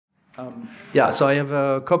Yeah, so I have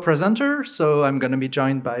a co-presenter, so I'm going to be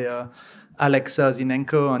joined by Alex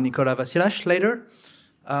Zinenko and Nicolas Vasilache later.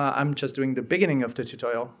 I'm just doing the beginning of the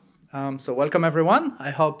tutorial. So welcome everyone. I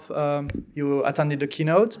hope you attended the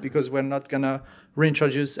keynote because we're not going to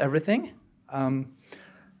reintroduce everything.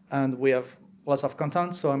 And we have lots of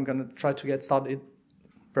content, so I'm going to try to get started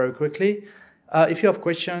very quickly. If you have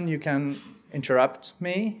questions, you can interrupt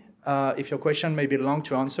me. If your question may be long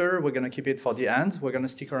to answer, we're going to keep it for the end. We're going to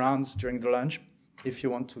stick around during the lunch if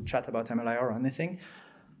you want to chat about MLIR or anything.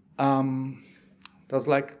 There's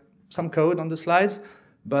like some code on the slides,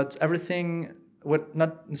 but everything, we're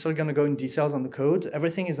not necessarily going to go in details on the code.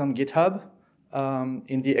 Everything is on GitHub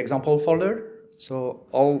in the example folder. So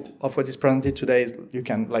all of what is presented today is you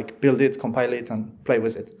can like build it, compile it, and play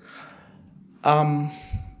with it.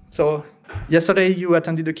 So yesterday you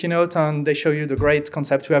attended the keynote and they show you the great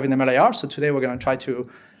concept we have in MLIR. So today we're going to try to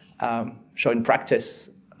show in practice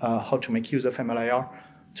how to make use of MLIR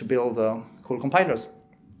to build cool compilers.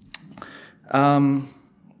 So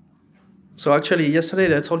actually yesterday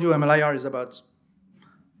they told you MLIR is about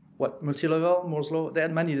what, multi-level, Moore's law? They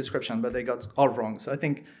had many descriptions, but they got all wrong. So I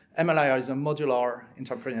think MLIR is a modular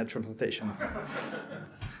interpret representation.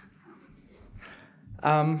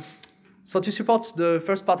 So to support the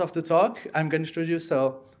first part of the talk, I'm going to introduce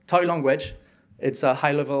a toy language. It's a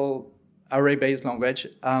high-level array-based language.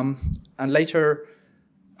 And later,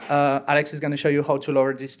 Alex is going to show you how to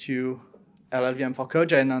lower this to LLVM for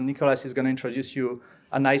Cogen, and Nicolas is going to introduce you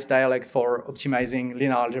a nice dialect for optimizing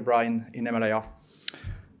linear algebra in MLIR.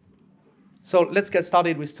 So let's get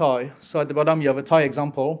started with toy. So at the bottom, you have a toy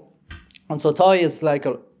example. And so toy is like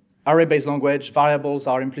an array-based language. Variables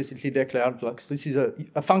are implicitly declared. Like, so this is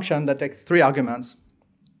a function that takes 3 arguments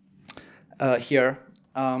here.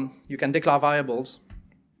 You can declare variables.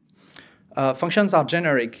 Functions are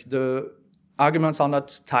generic. The arguments are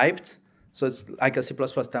not typed. So it's like a C++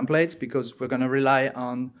 template because we're going to rely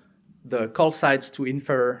on the call sites to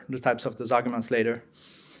infer the types of those arguments later.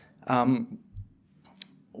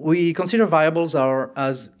 We consider variables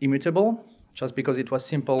as immutable, just because it was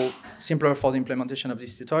simpler for the implementation of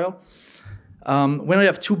this tutorial. When we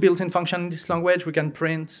have 2 built-in functions in this language, we can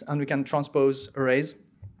print and we can transpose arrays.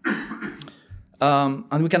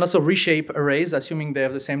 And we can also reshape arrays, assuming they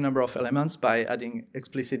have the same number of elements by adding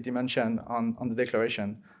explicit dimension on the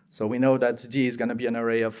declaration. So we know that D is going to be an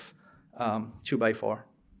array of 2 by 4.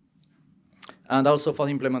 And also for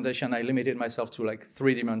the implementation, I limited myself to like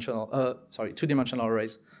 2-dimensional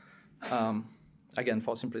arrays, again,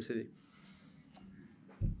 for simplicity.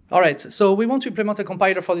 All right, so we want to implement a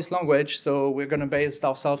compiler for this language, so we're going to base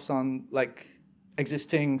ourselves on like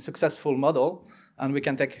existing successful model, and we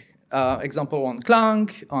can take example on Clang,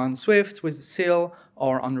 on Swift with Seal,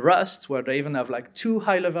 or on Rust, where they even have like 2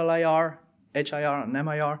 high-level IR, HIR and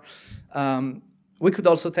MIR. We could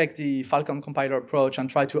also take the Falcon compiler approach and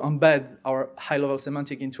try to embed our high-level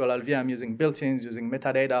semantic into LLVM using built-ins, using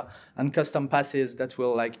metadata, and custom passes that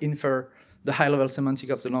will like infer the high-level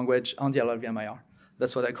semantic of the language on the LLVM IR.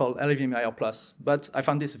 That's what I call LLVM IR+. But I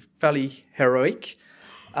found this fairly heroic.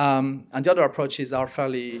 And the other approaches are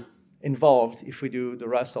fairly involved if we do the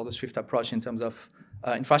Rust or the Swift approach in terms of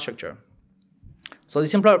infrastructure. So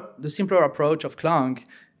the simpler approach of Clang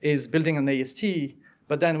is building an AST,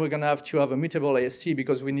 but then we're going to have a mutable AST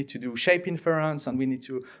because we need to do shape inference, and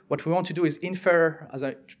what we want to do is infer, as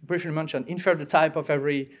I briefly mentioned, infer the type of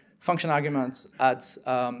every function argument at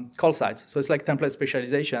call sites. So it's like template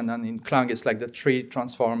specialization, and in Clang it's like the tree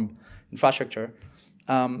transform infrastructure.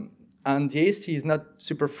 And the AST is not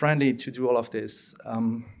super friendly to do all of this.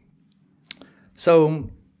 So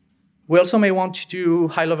we also may want to do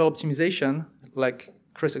high-level optimization, like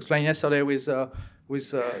Chris explained yesterday with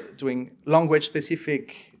doing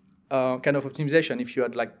language-specific kind of optimization. If you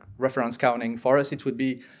had like reference counting, for us it would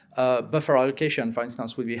be buffer allocation, for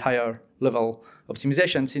instance, would be higher level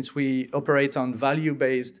optimization. Since we operate on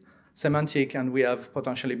value-based semantic and we have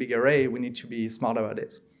potentially big array, we need to be smart about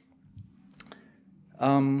it.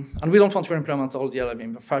 And we don't want to implement all the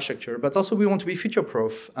LLVM infrastructure, but also we want to be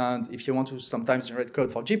future-proof. And if you want to sometimes generate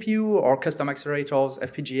code for GPU or custom accelerators,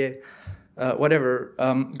 FPGA, whatever,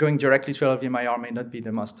 going directly to LLVM IR may not be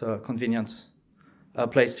the most convenient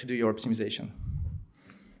place to do your optimization.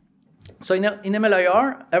 So in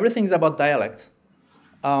MLIR, everything is about dialect.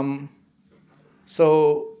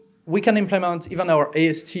 So we can implement even our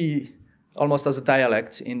AST almost as a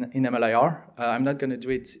dialect in MLIR. I'm not going to do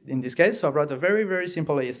it in this case, so I wrote a very, very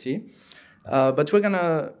simple AST. But we're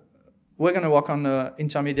gonna work on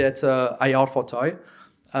intermediate IR for toy,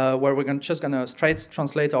 where we're just gonna straight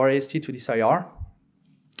translate our AST to this IR,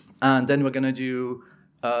 and then we're gonna do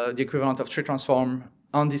the equivalent of tree transform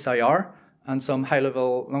on this IR, and some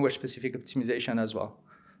high-level language-specific optimization as well,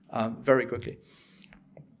 very quickly.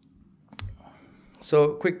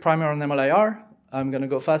 So quick primer on MLIR. I'm going to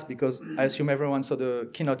go fast because I assume everyone saw the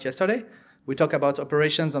keynote yesterday. We talk about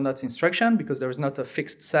operations and that's instruction because there is not a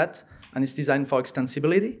fixed set and it's designed for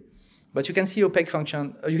extensibility. But you can see opaque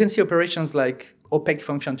function. You can see operations like opaque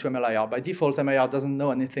function to MLIR. By default, MLIR doesn't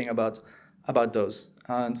know anything about those.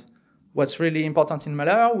 And what's really important in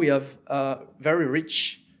MLIR, we have very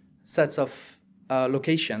rich sets of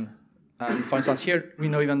location. And for instance, here we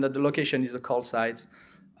know even that the location is a call site,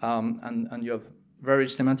 and you have very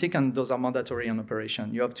rich semantic, and those are mandatory on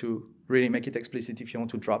operation. You have to really make it explicit if you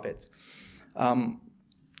want to drop it. So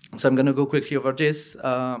I'm going to go quickly over this. We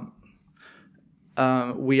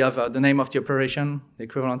have the name of the operation, the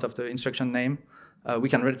equivalent of the instruction name. We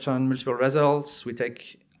can return multiple results. We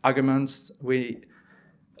take arguments. We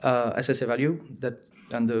assess a value,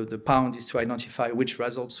 and the pound is to identify which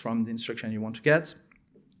results from the instruction you want to get.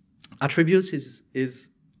 Attributes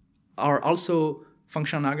are also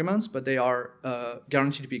function arguments, but they are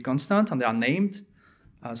guaranteed to be constant, and they are named,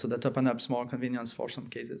 so that opens up more convenience for some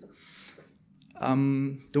cases.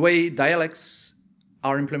 The way dialects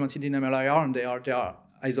are implemented in MLIR, and they are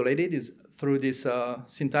isolated, is through this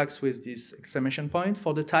syntax with this exclamation point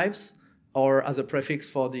for the types, or as a prefix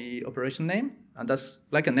for the operation name, and that's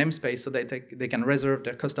like a namespace, so they can reserve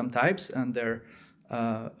their custom types and their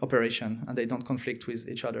operation, and they don't conflict with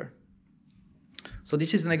each other. So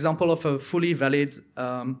this is an example of a fully valid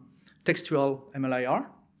textual MLIR.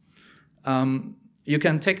 You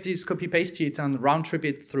can take this, copy paste it, and round trip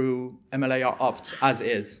it through MLIR opt as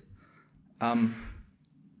is. And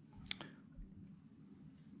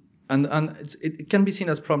it can be seen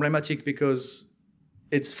as problematic because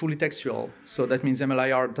it's fully textual. So that means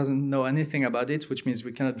MLIR doesn't know anything about it, which means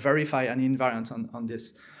we cannot verify any invariance on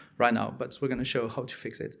this right now. But we're going to show how to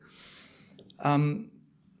fix it.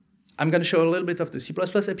 I'm going to show a little bit of the C++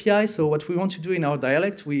 API. So what we want to do in our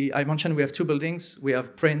dialect, I mentioned we have two buildings. We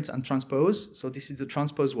have print and transpose. So this is the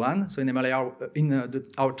transpose one. So in MLIR, in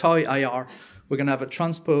our toy IR, we're going to have a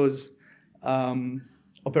transpose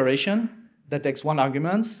operation that takes one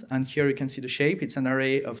argument. And here you can see the shape. It's an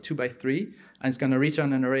array of 2 by 3. And it's going to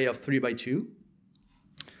return an array of 3 by 2.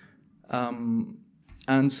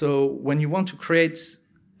 And so when you want to create,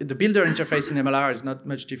 the builder interface in MLIR is not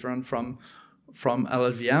much different from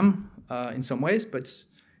LLVM in some ways, but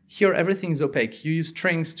here everything is opaque. You use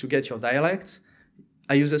strings to get your dialect.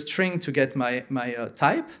 I use a string to get my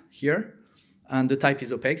type here, and the type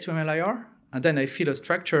is opaque to MLIR. And then I feed a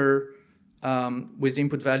structure with the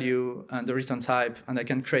input value and the return type, and I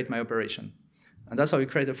can create my operation. And that's how we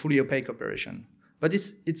create a fully opaque operation. But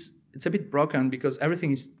it's a bit broken because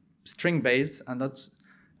everything is string-based, and that's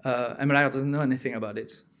MLIR doesn't know anything about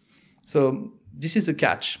it. So this is a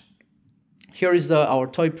catch. Here is our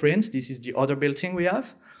toy print. This is the other built-in we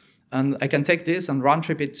have. And I can take this and round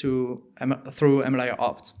trip it through MLIR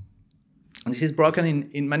opt. And this is broken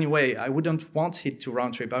in many ways. I wouldn't want it to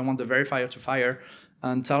round trip. I want the verifier to fire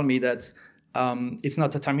and tell me that it's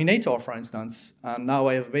not a terminator, for instance. And now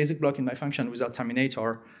I have a basic block in my function without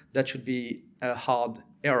terminator. That should be a hard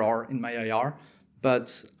error in my IR. But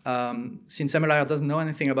since MLIR doesn't know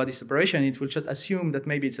anything about this operation, it will just assume that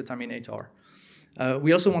maybe it's a terminator.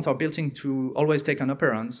 We also want our built-in to always take an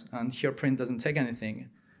operand, and here print doesn't take anything.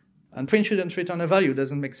 And print shouldn't return a value,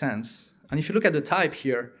 doesn't make sense. And if you look at the type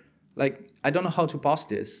here, like, I don't know how to parse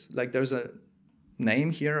this. Like, there's a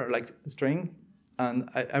name here, like a string, and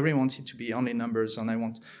I really want it to be only numbers, and I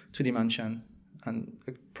want 2 dimension and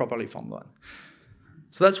a properly formed one.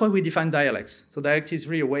 So that's why we define dialects. So dialect is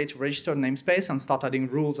really a way to register namespace and start adding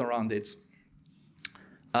rules around it.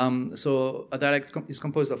 So a dialect is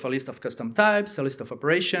composed of a list of custom types, a list of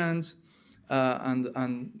operations,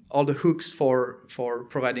 and all the hooks for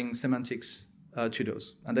providing semantics to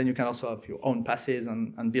those. And then you can also have your own passes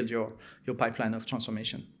and build your pipeline of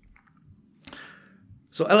transformation.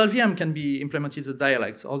 So LLVM can be implemented as a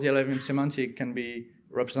dialect. All the LLVM semantic can be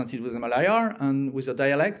represented with MLIR, and with a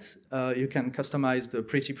dialect, you can customize the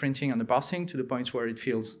pretty printing and the parsing to the point where it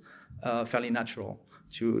feels fairly natural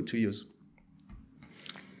to use.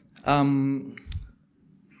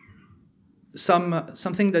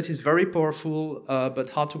 Something that is very powerful but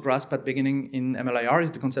hard to grasp at beginning in MLIR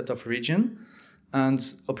is the concept of region. And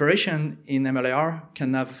operation in MLIR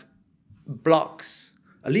can have blocks,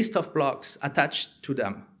 a list of blocks attached to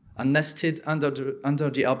them and nested under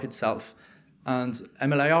the op itself. And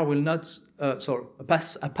MLIR will not, a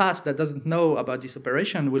pass that doesn't know about this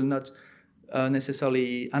operation will not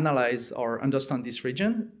necessarily analyze or understand this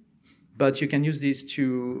region. But you can use this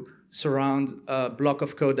to surround a block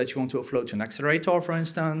of code that you want to offload to an accelerator, for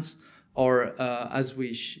instance, or as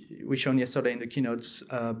we shown yesterday in the keynotes,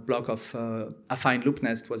 a block of affine loop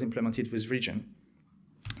nest was implemented with region.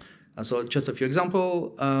 So just a few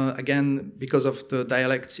examples. Again, because of the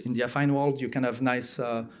dialect in the affine world, you can have nice,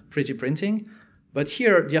 pretty printing. But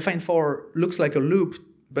here, the affine 4 looks like a loop,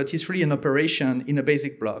 but it's really an operation in a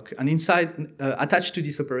basic block. And inside, attached to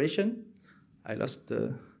this operation, I lost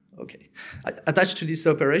the, okay. Attached to this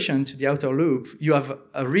operation, to the outer loop, you have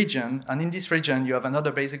a region, and in this region, you have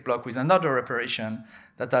another basic block with another operation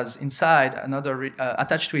that has inside another,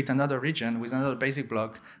 attached to it another region with another basic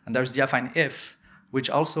block, and there's the affine if, which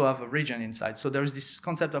also have a region inside. So there's this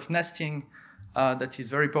concept of nesting that is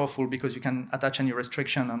very powerful because you can attach any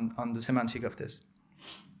restriction on the semantic of this.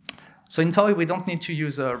 So in toy, we don't need to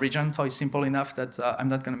use a region. Toy is simple enough that I'm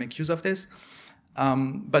not going to make use of this.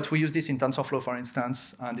 But we use this in TensorFlow, for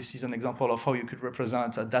instance. And this is an example of how you could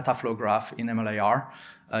represent a data flow graph in MLIR.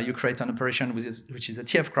 You create an operation which is a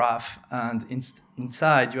TF graph, and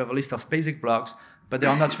inside you have a list of basic blocks, but they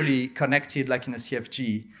are not really connected like in a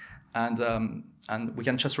CFG. And we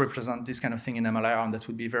can just represent this kind of thing in MLIR, and that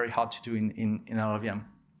would be very hard to do in LLVM.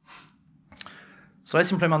 So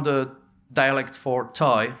let's implement the dialect for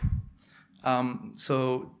toy.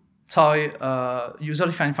 So toy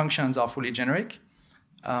user-defined functions are fully generic.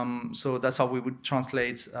 So that's how we would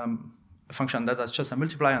translate a function that has just a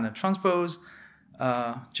multiply and a transpose,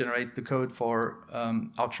 generate the code for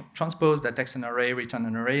our transpose that takes an array, return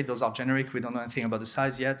an array. Those are generic. We don't know anything about the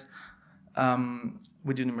size yet.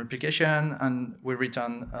 We do the multiplication, and we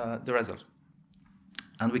return the result.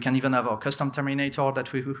 And we can even have our custom terminator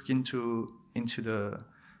that we hook into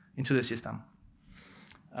the system.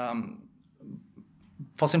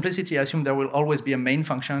 For simplicity, I assume there will always be a main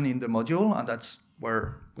function in the module, and that's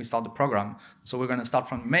where we start the program. So we're going to start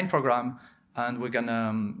from the main program, and we're going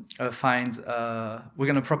to we're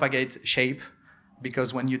going to propagate shape,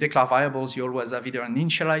 because when you declare variables, you always have either an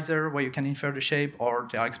initializer where you can infer the shape, or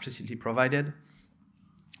they are explicitly provided.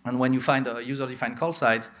 And when you find a user-defined call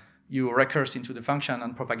site, you recurse into the function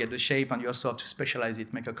and propagate the shape, and you also have to specialize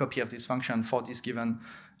it, make a copy of this function for this given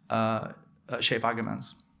shape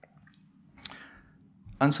arguments.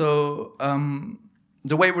 And so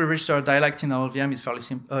the way we register a dialect in LLVM is fairly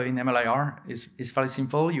simple. In MLIR is fairly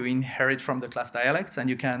simple. You inherit from the class dialect, and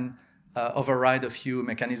you can override a few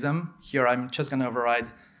mechanisms. Here, I'm just going to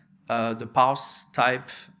override the parse type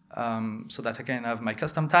so that I can have my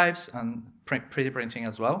custom types and pretty printing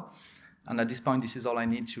as well. And at this point, this is all I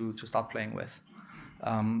need to start playing with.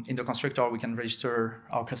 In the constructor, we can register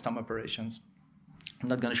our custom operations. I'm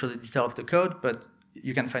not going to show the detail of the code, but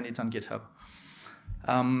you can find it on GitHub.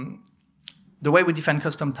 The way we define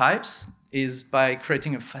custom types is by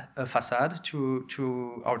creating a facade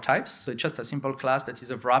to our types. So it's just a simple class that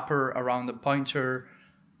is a wrapper around a pointer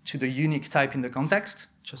to the unique type in the context.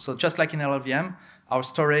 So just like in LLVM, our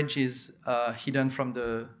storage is hidden from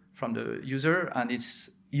the user, and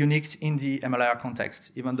it's unique in the MLIR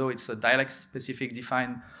context. Even though it's a dialect-specific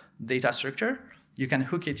defined data structure, you can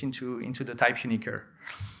hook it into the type uniquer.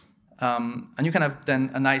 And you can have then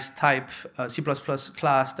a nice type C++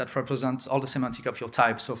 class that represents all the semantic of your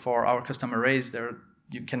type. So for our custom arrays, there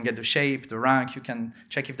you can get the shape, the rank. You can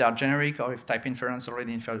check if they are generic or if type inference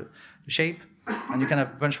already inferred the shape. And you can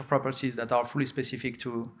have a bunch of properties that are fully specific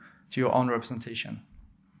to your own representation.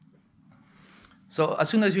 So as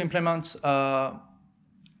soon as you implement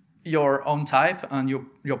your own type and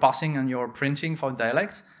your parsing and your printing for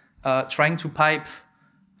dialect, trying to pipe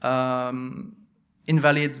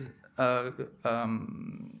invalid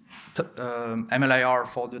MLIR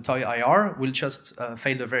for the toy IR will just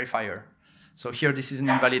fail the verifier. So here this is an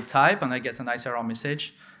invalid type, and I get a nice error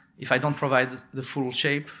message. If I don't provide the full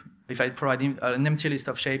shape, if I provide an empty list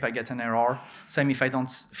of shape, I get an error. Same if I don't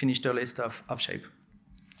finish the list of shape.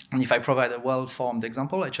 And if I provide a well-formed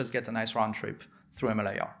example, I just get a nice round trip through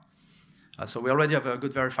MLIR. So we already have a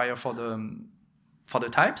good verifier for the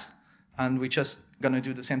types, and we're just going to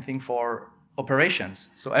do the same thing for operations.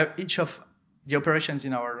 So each of the operations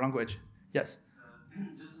in our language. Yes?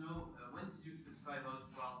 Just know, when did you specify how to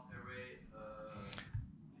parse array,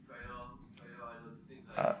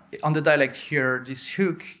 on the dialect here, this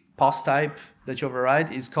hook parse type that you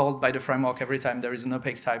override is called by the framework every time there is an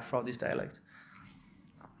opaque type for this dialect.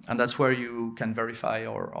 And that's where you can verify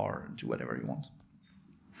or do whatever you want.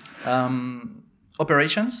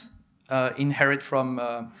 Operations inherit from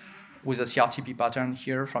with a CRTP pattern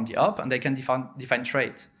here from the up, and they can define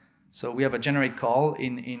traits. So we have a generate call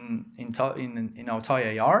in our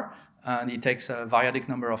toy AR, and it takes a variadic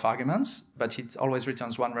number of arguments, but it always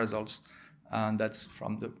returns one result. And that's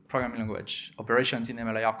from the programming language. Operations in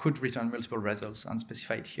MLIR could return multiple results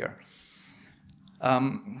unspecified here.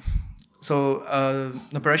 So an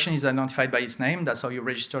operation is identified by its name. That's how you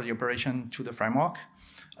register the operation to the framework.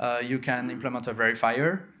 You can implement a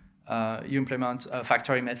verifier. You implement a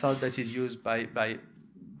factory method that is used by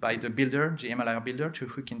the builder, the MLIR builder, to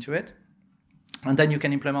hook into it. And then you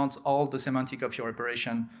can implement all the semantic of your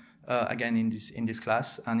operation again in this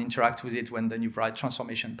class and interact with it when then you write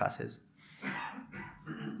transformation passes.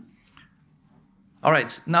 All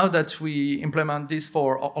right, now that we implement this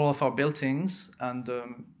for all of our built-ins and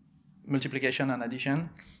multiplication and addition,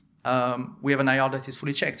 we have an IR that is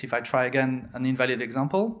fully checked. If I try again an invalid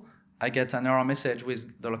example, I get an error message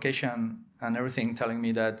with the location and everything telling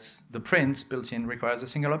me that the print built-in requires a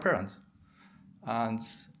single operand. And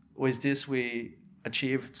with this, we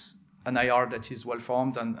achieved an IR that is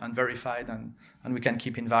well-formed and verified, and we can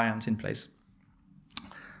keep invariants in place.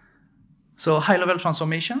 So high-level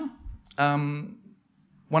transformation.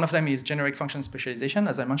 One of them is generic function specialization.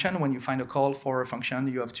 As I mentioned, when you find a call for a function,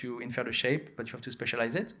 you have to infer the shape, but you have to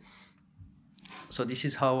specialize it. So this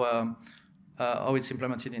is how it's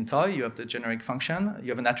implemented in toy. You have the generic function. You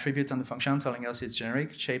have an attribute on the function telling us it's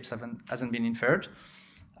generic. Shapes hasn't been inferred.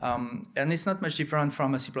 And it's not much different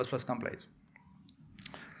from a C++ template.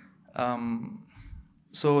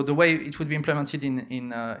 So the way it would be implemented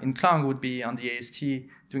in Clang would be on the AST,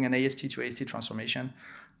 doing an AST to AST transformation.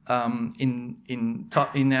 In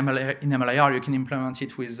MLIR, you can implement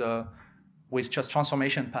it with just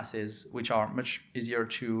transformation passes, which are much easier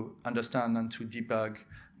to understand and to debug,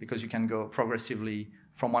 because you can go progressively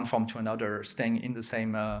from one form to another, staying in the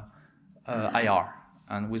same IR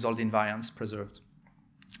and with all the invariants preserved.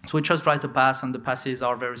 So we just write a pass, and the passes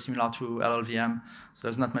are very similar to LLVM, so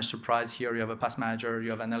there's not much surprise here. You have a pass manager, you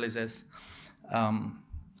have analysis, and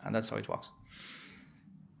that's how it works.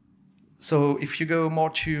 So if you go more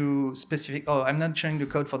to specific, I'm not showing the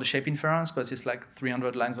code for the shape inference, but it's like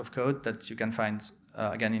 300 lines of code that you can find,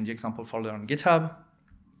 again, in the example folder on GitHub.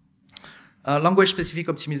 Language-specific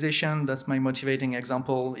optimization, that's my motivating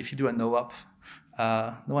example. If you do a no-op,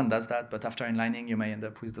 no one does that, but after inlining, you may end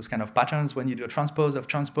up with those kind of patterns. When you do a transpose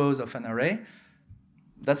of an array,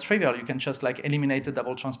 that's trivial. You can just like eliminate the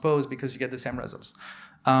double transpose because you get the same results.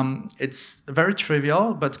 It's very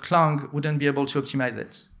trivial, but Clang wouldn't be able to optimize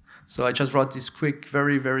it. So I just wrote this quick,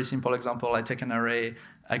 very, very simple example. I take an array,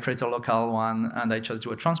 I create a local one, and I just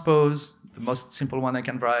do a transpose, the most simple one I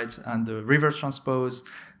can write, and the reverse transpose,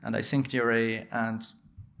 and I sync the array, and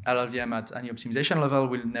LLVM at any optimization level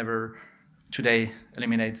will never today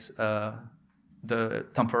eliminate the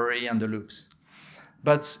temporary and the loops.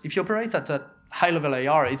 But if you operate at a high-level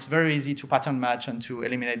AR, it's very easy to pattern match and to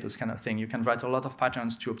eliminate those kind of things. You can write a lot of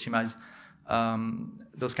patterns to optimize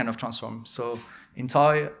those kind of transforms. So in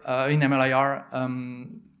toy, in MLIR,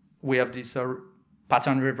 we have this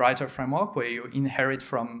pattern rewriter framework where you inherit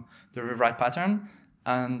from the rewrite pattern,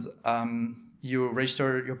 and you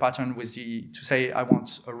register your pattern with to say, I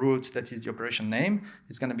want a root that is the operation name.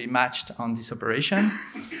 It's going to be matched on this operation.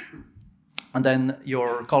 And then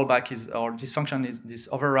your callback is, or this function is, this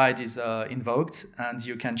override is invoked, and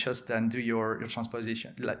you can just then do your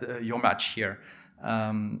transposition, your match here.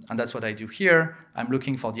 And that's what I do here. I'm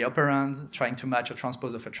looking for the operand, trying to match a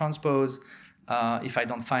transpose of a transpose. If I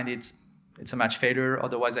don't find it, it's a match failure.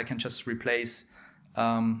 Otherwise, I can just replace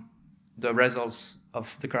the results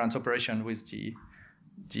of the current operation with the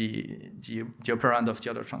operand of the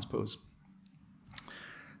other transpose.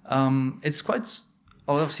 It's quite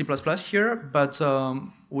a lot of C++ here, but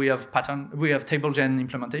we have table gen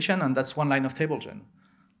implementation, and that's one line of table gen.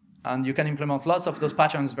 And you can implement lots of those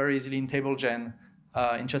patterns very easily in table gen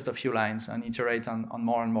in just a few lines and iterate on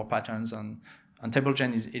more and more patterns. And table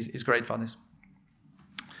gen is great for this.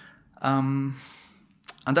 And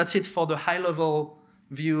that's it for the high-level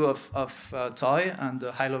view of toy and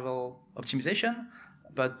the high-level optimization.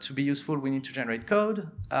 But to be useful, we need to generate code,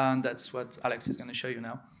 and that's what Alex is going to show you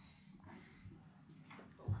now.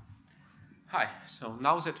 Hi, so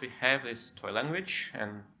now that we have this toy language,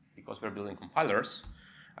 and because we're building compilers,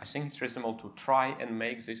 I think it's reasonable to try and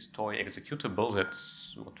make this toy executable.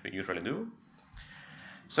 That's what we usually do.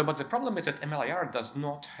 So, but the problem is that MLIR does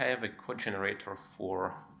not have a code generator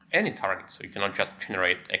for any target, so you cannot just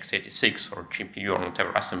generate x86 or GPU or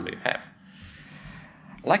whatever assembly you have.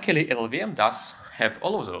 Luckily, LLVM does have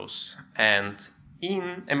all of those, and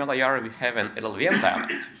in MLIR we have an LLVM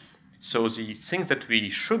dialect. So the thing that we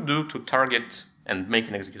should do to target and make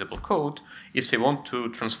an executable code is we want to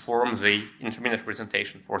transform the intermediate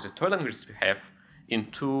representation for the toy language that we have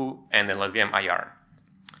into an LLVM IR.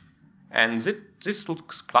 And this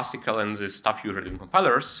looks classical and this stuff usually in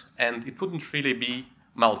compilers, and it wouldn't really be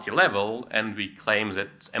multi-level, and we claim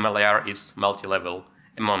that MLIR is multi-level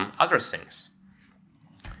among other things.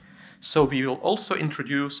 So we will also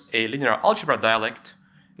introduce a linear algebra dialect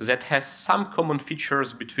that has some common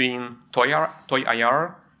features between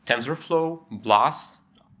TOI-IR, TensorFlow, BLAS,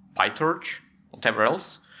 PyTorch, whatever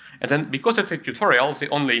else. And then because it's a tutorial, the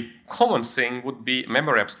only common thing would be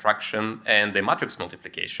memory abstraction and the matrix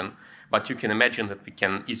multiplication. But you can imagine that we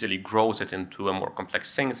can easily grow that into a more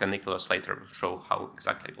complex things, and Nicolas later will show how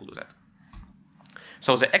exactly it will do that.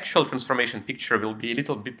 So the actual transformation picture will be a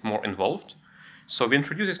little bit more involved. So we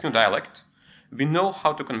introduce this new dialect. We know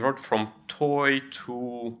how to convert from toy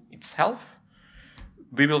to itself.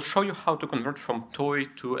 We will show you how to convert from toy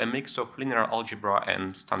to a mix of linear algebra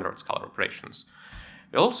and standard scalar operations.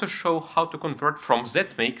 We'll also show how to convert from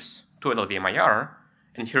Z-mix to LLVM-IR.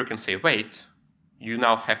 And here you can say, wait, you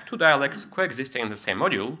now have two dialects coexisting in the same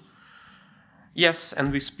module. Yes,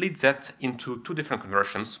 and we split that into two different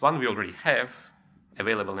conversions. One we already have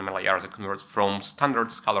available in MLIR that converts from standard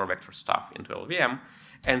scalar vector stuff into LLVM.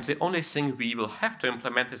 And the only thing we will have to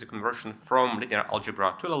implement is a conversion from linear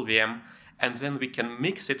algebra to LLVM, and then we can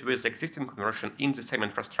mix it with the existing conversion in the same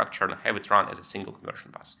infrastructure and have it run as a single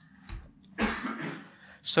conversion pass.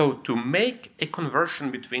 So to make a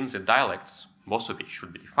conversion between the dialects, most of which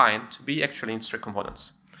should be defined, we actually need three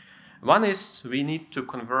components. One is we need to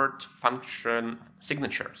convert function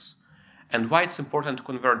signatures. And why it's important to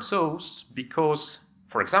convert those? Because,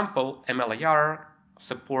 for example, MLIR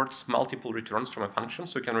supports multiple returns from a function,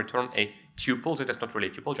 so you can return a tuple that is not really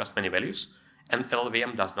a tuple, just many values, and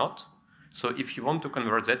LLVM does not. So if you want to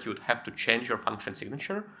convert that, you would have to change your function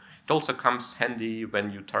signature. It also comes handy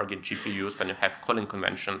when you target GPUs, when you have calling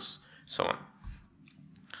conventions, so on.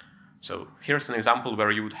 So here's an example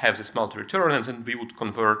where you would have this multi-return, and then we would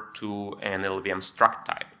convert to an LLVM struct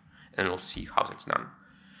type, and we'll see how that's done.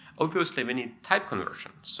 Obviously, we need type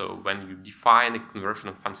conversion. So when you define a conversion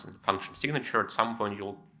of function signature, at some point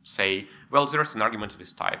you'll say, well, there's an argument of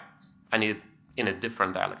this type. I need it in a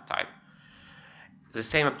different dialect type. The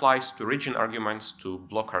same applies to region arguments, to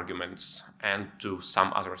block arguments, and to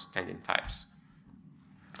some other standing types.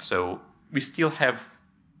 So we still have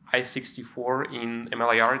I64 in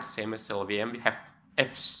MLIR, it's the same as LLVM. We have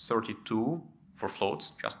F32 for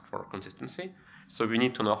floats, just for consistency. So we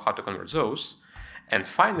need to know how to convert those. And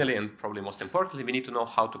finally, and probably most importantly, we need to know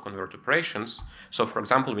how to convert operations. So for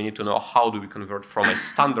example, we need to know how do we convert from a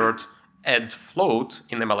standard add float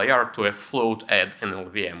in MLIR to a float add in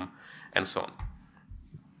LLVM, and so on.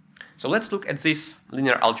 So let's look at this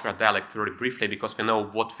linear algebra dialect very briefly, because we know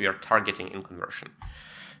what we are targeting in conversion.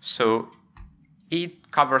 So it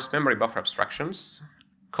covers memory buffer abstractions,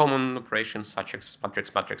 common operations such as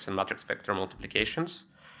matrix-matrix and matrix-vector multiplications.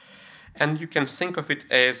 And you can think of it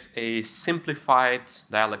as a simplified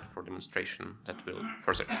dialect for demonstration that will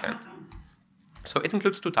further extend. So it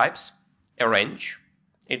includes two types. A range.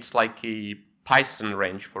 It's like a Python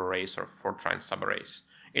range for arrays or Fortran subarrays.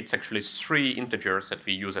 It's actually three integers that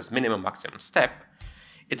we use as minimum, maximum step.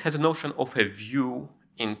 It has a notion of a view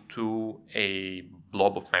into a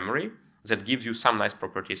blob of memory that gives you some nice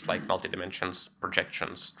properties like multi-dimensions,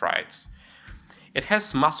 projections, strides. It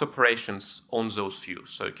has mass operations on those views,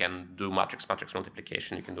 so you can do matrix-matrix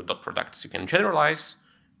multiplication, you can do dot products, you can generalize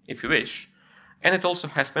if you wish. And it also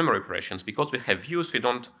has memory operations. Because we have views, we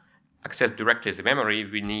don't access directly the memory,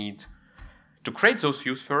 we need to create those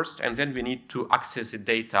views first, and then we need to access the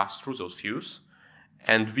data through those views.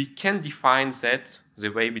 And we can define that the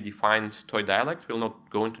way we defined toy dialect. We'll not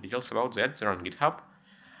go into details about that, they're on GitHub.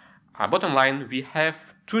 Bottom line, we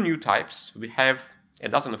have two new types. We have a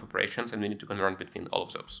dozen of operations, and we need to convert between all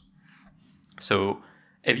of those. So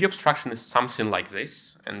a view abstraction is something like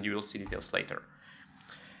this, and you will see details later.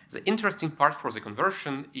 The interesting part for the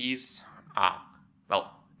conversion is,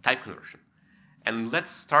 type conversion. And let's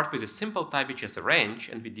start with a simple type, which is a range,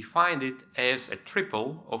 and we defined it as a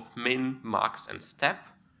triple of min, max, and step,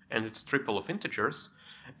 and it's triple of integers.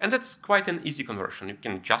 And that's quite an easy conversion. You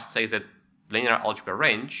can just say that linear algebra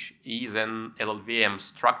range is an LLVM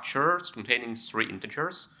structure containing three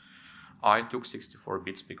integers. I took 64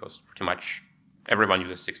 bits because pretty much everyone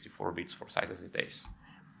uses 64 bits for sizes these days.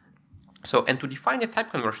 So, and to define a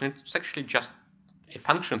type conversion, it's actually just a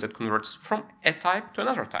function that converts from a type to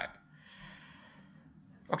another type.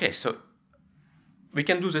 Okay, so we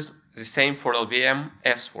can do this the same for LLVM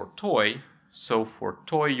as for toy. So for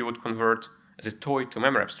toy, you would convert the toy to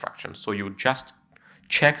memory abstraction. So you would just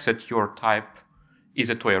check that your type is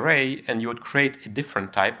a toy array, and you would create a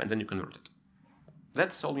different type, and then you convert it.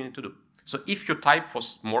 That's all you need to do. So if your type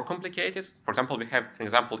was more complicated, for example, we have an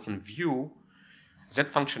example in view,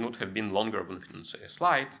 that function would have been longer than in a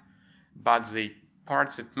slide, but the part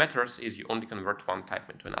that matters is you only convert one type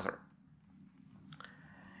into another.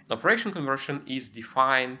 An operation conversion is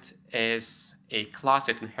defined as a class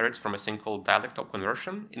that inherits from a thing called dialect of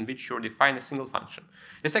conversion, in which you define a single function.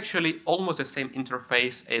 It's actually almost the same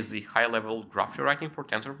interface as the high-level graph rewriting for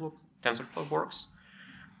TensorFlow works.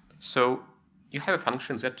 So you have a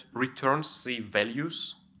function that returns the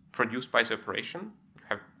values produced by the operation. You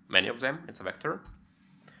have many of them, it's a vector.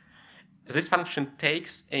 This function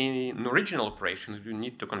takes an original operation that you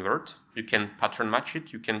need to convert. You can pattern match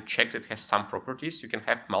it, you can check that it has some properties, you can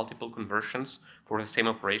have multiple conversions for the same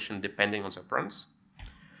operation depending on the operands.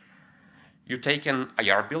 You take an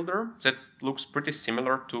IR builder that looks pretty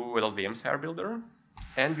similar to LLVM's IR builder,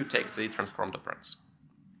 and you take the transformed operands.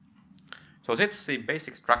 So that's the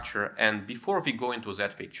basic structure, and before we go into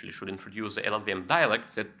that, we actually should introduce the LLVM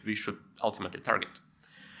dialect that we should ultimately target.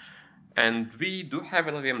 And we do have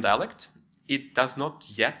LLVM dialect. It does not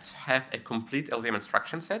yet have a complete LLVM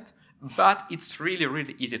instruction set, but it's really,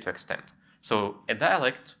 really easy to extend. So a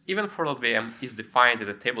dialect, even for LLVM, is defined as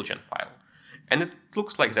a TableGen file. And it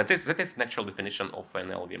looks like that. That is an actual definition of an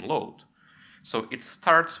LLVM load. So it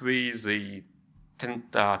starts with the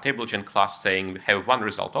TableGen class saying we have one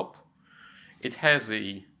result op. It has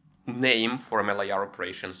a name for MLIR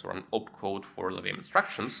operations or an opcode for LLVM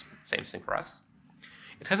instructions, same thing for us.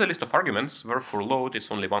 It has a list of arguments, where for load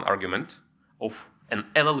it's only one argument of an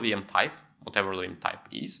LLVM type, whatever LLVM type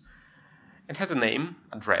is. It has a name,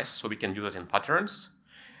 address, so we can use it in patterns.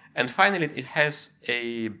 And finally, it has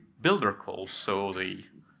a builder call, so the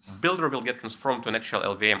builder will get transformed to an actual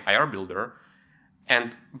LLVM IR builder.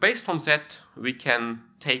 And based on that, we can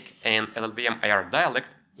take an LLVM IR dialect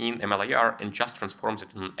in MLIR and just transforms it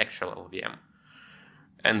into an actual LLVM.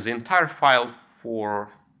 And the entire file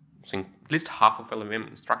for, I think, at least half of LLVM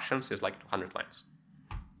instructions is like 200 lines.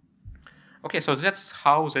 Okay, so that's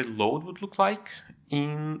how the load would look like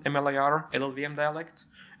in MLIR LLVM dialect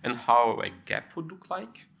and how a gap would look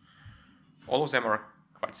like. All of them are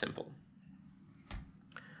quite simple.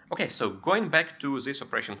 Okay, so going back to this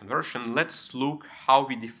operation conversion, let's look how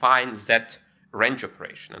we define that range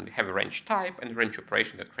operation. And we have a range type and a range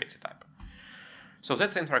operation that creates a type. So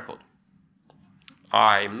that's the entire code.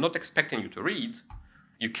 I'm not expecting you to read.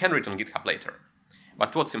 You can read on GitHub later.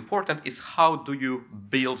 But what's important is how do you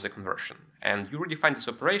build the conversion. And you redefine this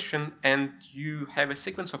operation, and you have a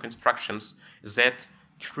sequence of instructions that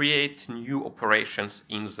create new operations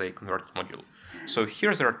in the convert module. So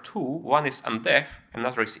here there are two. One is undef,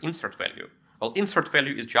 another is insert value. Well, insert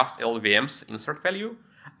value is just LLVM's insert value.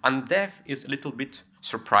 Undef is a little bit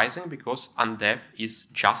surprising because undef is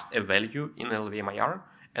just a value in LLVM IR,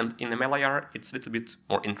 and in MLIR it's a little bit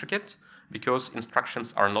more intricate because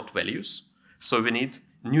instructions are not values. So we need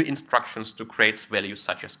new instructions to create values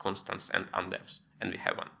such as constants and undefs, and we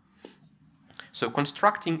have one. So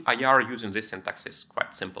constructing IR using this syntax is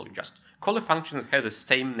quite simple. You just call a function that has the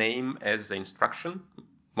same name as the instruction,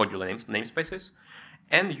 module namespaces,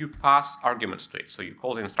 and you pass arguments to it. So you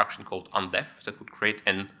call the instruction called undef that would create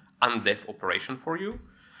an undef operation for you.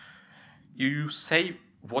 You say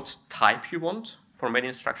what type you want. For many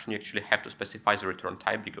instructions, you actually have to specify the return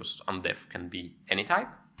type because undef can be any type.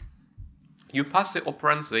 You pass the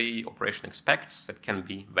operands the operation expects, that can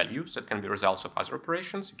be values, that can be results of other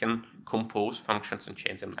operations. You can compose functions and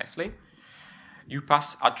change them nicely. You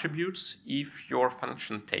pass attributes if your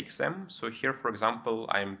function takes them. So here, for example,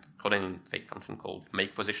 I'm calling a fake function called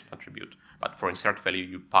makePosition attribute. But for insert value,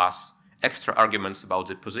 you pass extra arguments about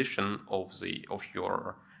the position of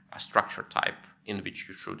your structure type in which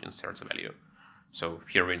you should insert the value. So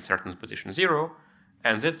here we insert in position 0,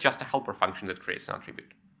 and that's just a helper function that creates an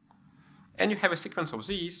attribute. And you have a sequence of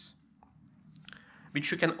these,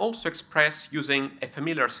 which you can also express using a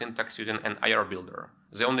familiar syntax using an IR builder.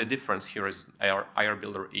 The only difference here is IR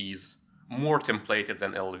builder is more templated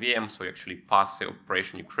than LLVM, so you actually pass the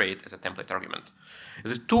operation you create as a template argument.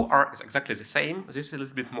 The two are exactly the same. This is a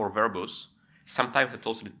little bit more verbose. Sometimes it's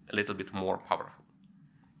also a little bit more powerful.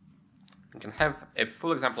 You can have a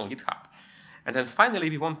full example on GitHub. And then finally,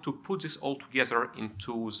 we want to put this all together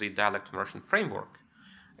into the dialect conversion framework.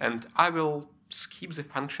 And I will skip the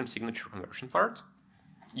function signature conversion part.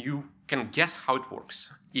 You can guess how it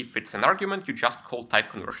works. If it's an argument, you just call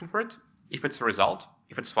type conversion for it. If it's a result,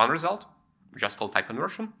 if it's one result, you just call type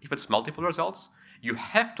conversion. If it's multiple results, you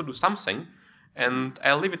have to do something. And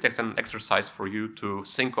I'll leave it as an exercise for you to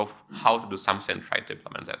think of how to do something and try to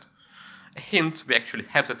implement that. A hint, we actually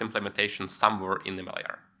have that implementation somewhere in the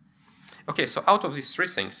MLIR. Okay, so out of these three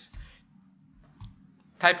things,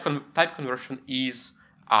 type conversion is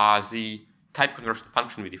the type conversion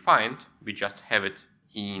function we defined. We just have it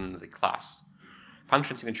in the class.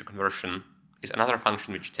 Function signature conversion is another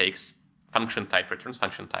function which takes function type, returns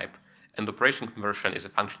function type, and operation conversion is a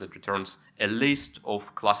function that returns a list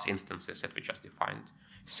of class instances that we just defined,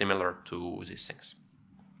 similar to these things.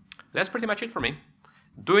 That's pretty much it for me.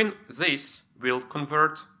 Doing this will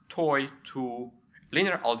convert toy to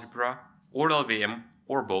linear algebra or LLVM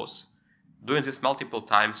or both. Doing this multiple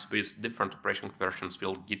times with different operation conversions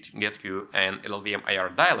will get you an LLVM IR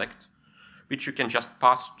dialect, which you can just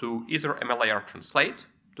pass to either MLIR translate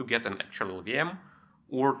to get an actual LLVM,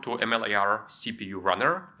 or to MLIR CPU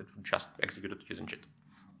runner that would just execute it using JIT.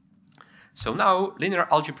 So now linear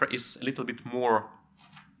algebra is a little bit more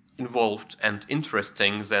involved and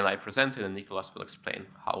interesting than I presented, and Nicolas will explain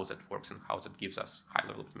how that works and how that gives us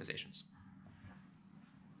high-level optimizations.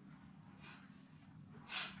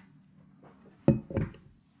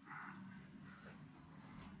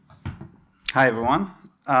 Hi, everyone.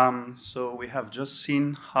 So we have just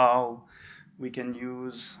seen how we can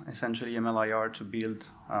use essentially MLIR to build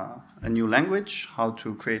a new language, how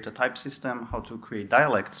to create a type system, how to create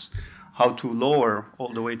dialects, how to lower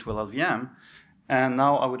all the way to LLVM. And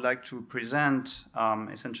now I would like to present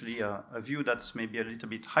essentially a view that's maybe a little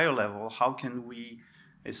bit higher level. How can we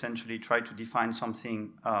essentially try to define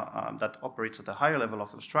something that operates at a higher level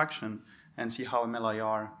of abstraction and see how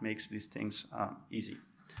MLIR makes these things easy.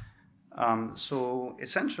 So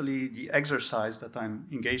essentially, the exercise that I'm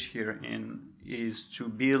engaged here in is to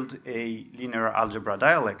build a linear algebra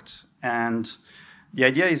dialect. And the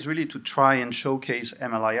idea is really to try and showcase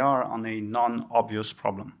MLIR on a non-obvious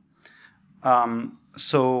problem.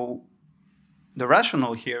 So the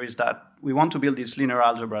rationale here is that we want to build this linear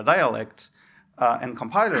algebra dialect and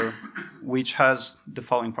compiler, which has the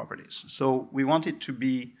following properties. So we want it to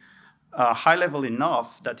be high level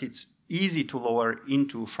enough that it's easy to lower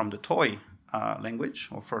into from the toy language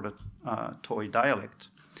or for the toy dialect.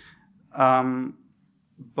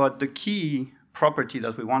 But the key property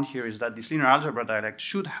that we want here is that this linear algebra dialect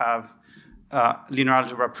should have linear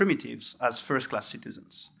algebra primitives as first-class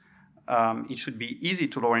citizens. It should be easy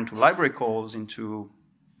to lower into library calls, into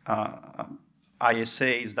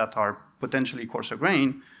ISAs that are potentially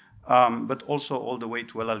coarser-grained, but also all the way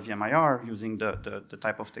to LLVM IR using the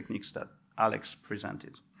type of techniques that Alex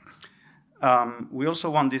presented. We also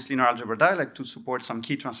want this linear algebra dialect to support some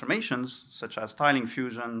key transformations, such as tiling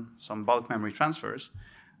fusion, some bulk memory transfers.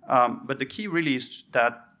 But the key really is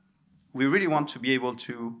that we really want to be able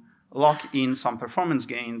to lock in some performance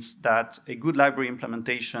gains that a good library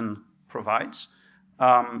implementation provides,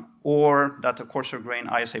 or that a coarser-grained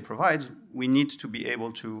ISA provides. We need to be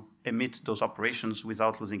able to emit those operations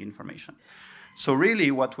without losing information. So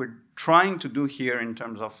really what we're trying to do here in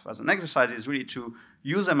terms of, as an exercise, is really to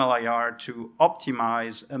use MLIR to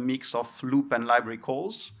optimize a mix of loop and library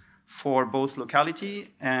calls for both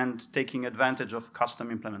locality and taking advantage of custom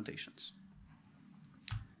implementations.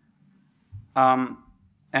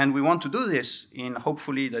 And we want to do this in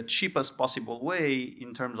hopefully the cheapest possible way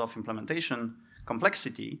in terms of implementation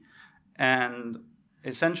complexity. And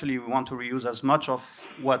essentially, we want to reuse as much of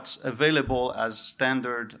what's available as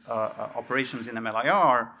standard operations in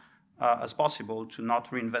MLIR as possible to not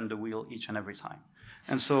reinvent the wheel each and every time.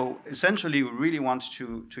 And so essentially, we really want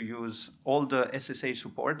to use all the SSH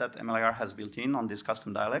support that MLIR has built in on these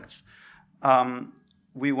custom dialects.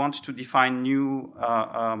 We want to define new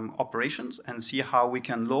operations and see how we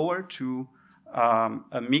can lower to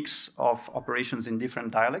a mix of operations in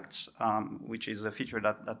different dialects, which is a feature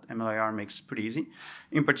that MLIR makes pretty easy.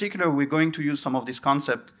 In particular, we're going to use some of this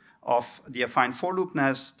concept of the affine for loop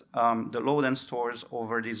nest, the load and stores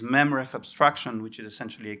over this memref abstraction, which is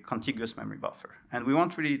essentially a contiguous memory buffer. And we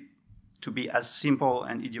want really to be as simple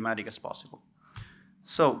and idiomatic as possible.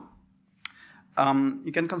 So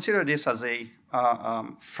you can consider this as a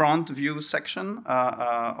front view section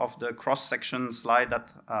of the cross-section slide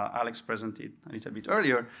that Alex presented a little bit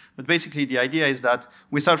earlier. But basically, the idea is that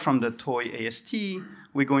we start from the toy AST,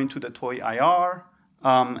 we go into the toy IR,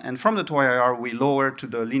 and from the toy IR, we lower to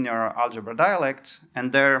the linear algebra dialect,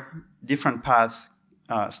 and there different paths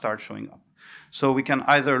start showing up. So we can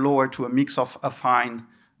either lower to a mix of affine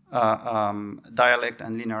dialect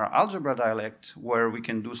and linear algebra dialect, where we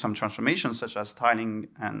can do some transformations such as tiling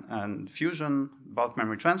and fusion, bulk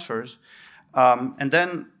memory transfers. And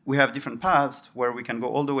then we have different paths where we can go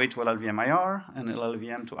all the way to LLVM IR and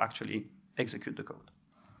LLVM to actually execute the code.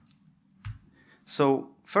 So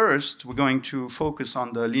first, we're going to focus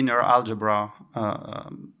on the linear algebra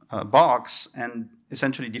box. And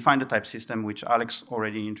essentially define the type system, which Alex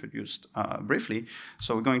already introduced briefly.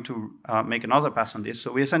 So we're going to make another pass on this.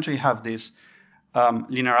 So we essentially have this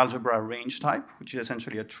linear algebra range type, which is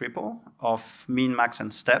essentially a triple of mean, max,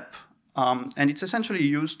 and step. And it's essentially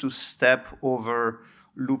used to step over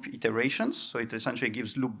loop iterations. So it essentially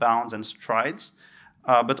gives loop bounds and strides,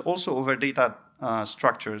 but also over data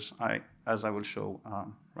structures, as I will show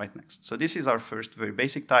right next. So this is our first very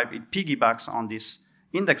basic type. It piggybacks on this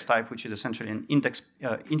index type, which is essentially an index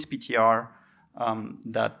int PTR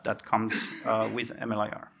that comes with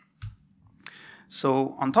MLIR.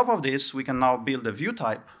 So on top of this, we can now build a view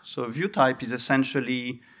type. So a view type is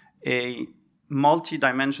essentially a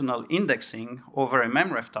multi-dimensional indexing over a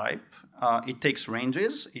memref type. It takes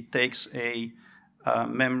ranges, it takes a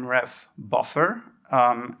memref buffer,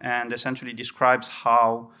 and essentially describes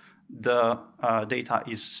how the data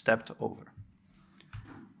is stepped over.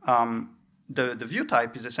 The view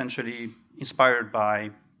type is essentially inspired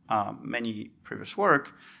by many previous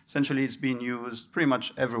work. Essentially, it's been used pretty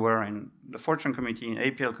much everywhere in the Fortran community, in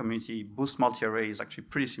APL community. Boost multi-array is actually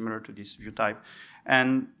pretty similar to this view type.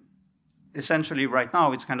 And essentially, right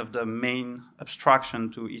now, it's kind of the main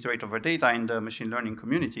abstraction to iterate over data in the machine learning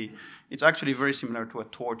community. It's actually very similar to a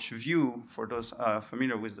torch view for those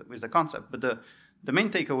familiar with the concept. But the main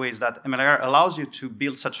takeaway is that MLIR allows you to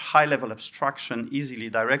build such high-level abstraction easily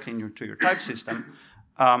directly into your type system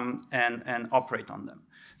and operate on them.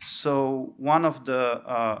 So one of the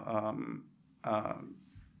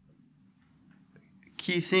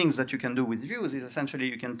key things that you can do with views is essentially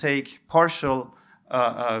you can take partial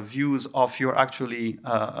views of your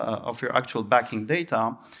actual backing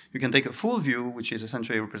data. You can take a full view, which is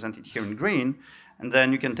essentially represented here in green, and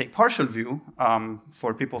then you can take partial view.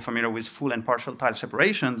 For people familiar with full and partial tile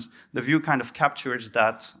separations, the view kind of captures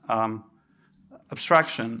that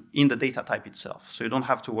abstraction in the data type itself. So you don't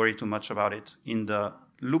have to worry too much about it in the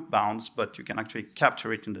loop bounds, but you can actually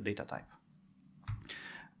capture it in the data type.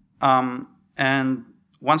 And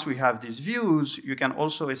once we have these views, you can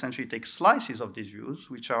also essentially take slices of these views,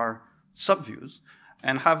 which are subviews,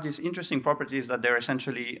 and have these interesting properties that they're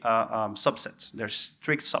essentially subsets. They're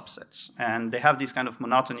strict subsets. And they have this kind of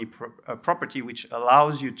monotony property, which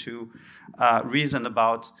allows you to reason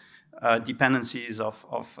about dependencies of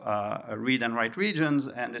read and write regions,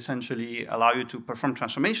 and essentially allow you to perform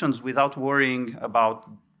transformations without worrying about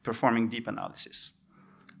performing deep analysis.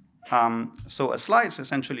 So a slice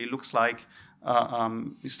essentially looks like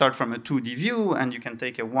you start from a 2D view, and you can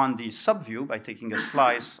take a 1D subview by taking a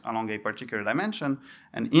slice along a particular dimension,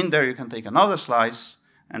 and in there you can take another slice,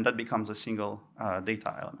 and that becomes a single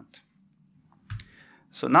data element.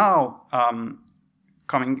 So now,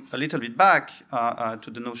 coming a little bit back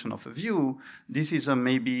to the notion of a view, this is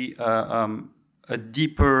maybe a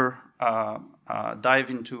deeper dive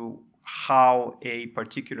into how a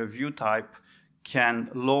particular view type can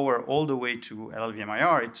lower all the way to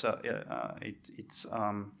LLVM-IR. It's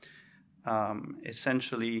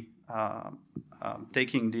essentially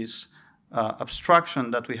taking this abstraction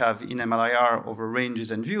that we have in MLIR over ranges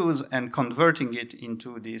and views and converting it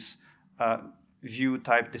into this view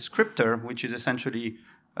type descriptor, which is essentially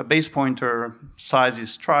a base pointer, sizes,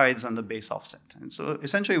 strides, and the base offset. And so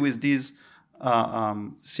essentially with these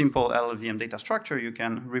simple LLVM data structure, you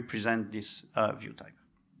can represent this view type.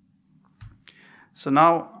 So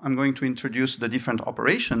now I'm going to introduce the different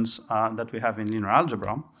operations that we have in linear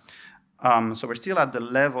algebra. So we're still at the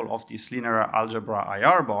level of this linear algebra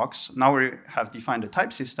IR box. Now we have defined a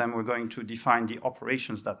type system. We're going to define the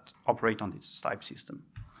operations that operate on this type system.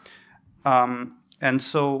 And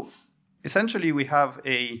so essentially we have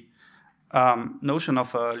a notion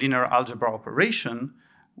of a linear algebra operation,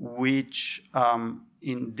 which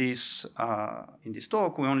in this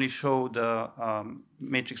talk, we only show the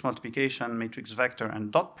matrix multiplication, matrix vector,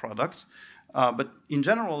 and dot product. But in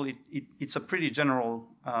general, it's a pretty general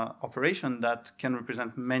operation that can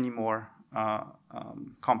represent many more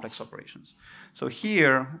complex operations. So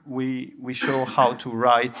here, we show how to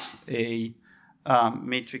write a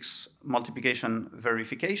matrix multiplication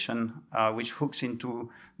verification, which hooks into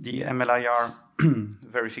the MLIR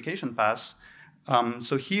verification pass.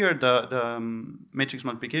 So here, the matrix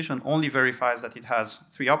multiplication only verifies that it has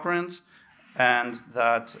 3 operands and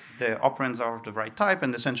that the operands are of the right type,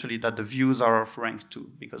 and essentially that the views are of rank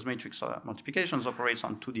 2, because matrix multiplications operates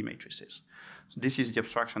on 2D matrices. So this is the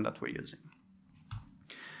abstraction that we're using.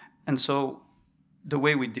 And so the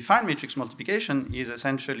way we define matrix multiplication is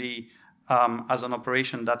essentially as an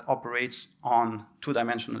operation that operates on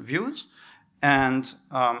 2-dimensional views, and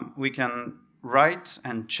we can write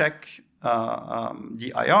and check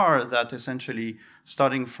the IR that essentially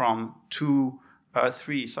starting from 2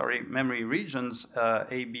 memory regions,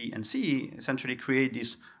 A, B, and C, essentially create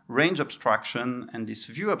this range abstraction and this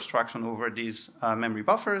view abstraction over these memory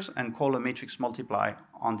buffers and call a matrix multiply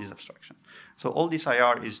on this abstraction. So all this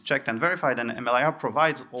IR is checked and verified, and MLIR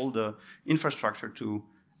provides all the infrastructure to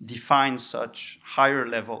define such higher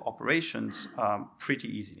level operations pretty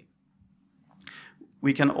easily.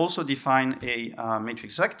 We can also define a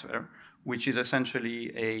matrix vector, which is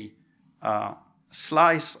essentially a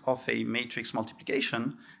slice of a matrix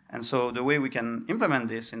multiplication. And so the way we can implement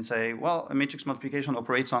this and say, well, a matrix multiplication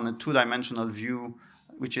operates on a two-dimensional view,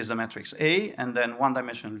 which is the matrix A, and then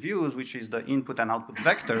one-dimensional views, which is the input and output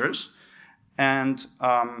vectors. And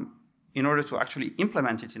in order to actually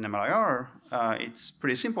implement it in MLIR, it's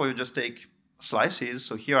pretty simple. You just take slices.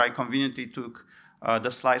 So here I conveniently took the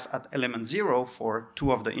slice at element 0 for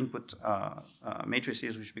two of the input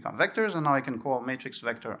matrices, which become vectors, and now I can call matrix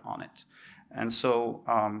vector on it. And so,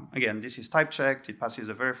 again, this is type checked, it passes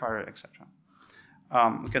the verifier, etc.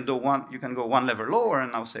 You can go one level lower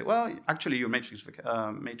and now say, well, actually your matrix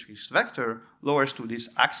vector lowers to this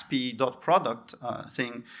axp dot product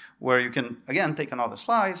thing, where you can, again, take another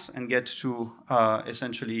slice and get to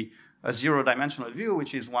essentially a zero-dimensional view,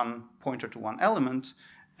 which is one pointer to one element,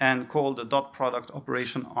 and call the dot product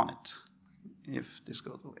operation on it, if this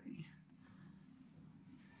goes away.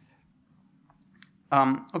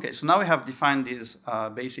 Okay, so now we have defined these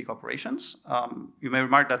basic operations. You may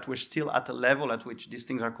remark that we're still at a level at which these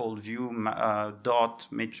things are called view, dot,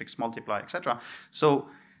 matrix multiply, etc. So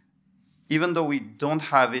even though we don't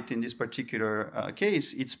have it in this particular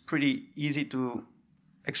case, it's pretty easy to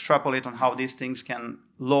extrapolate on how these things can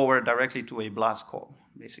lower directly to a BLAS call,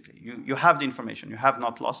 basically. You have the information, you have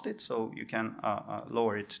not lost it, so you can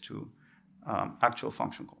lower it to actual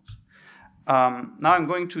function calls. Now I'm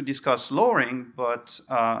going to discuss lowering, but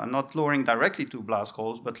not lowering directly to BLAS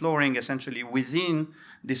calls, but lowering essentially within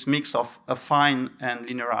this mix of affine and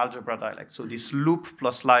linear algebra dialect. So this loop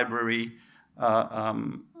plus library, I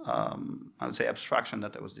would say, abstraction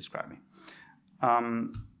that I was describing.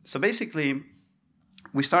 So basically,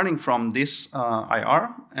 we're starting from this IR,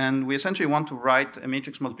 and we essentially want to write a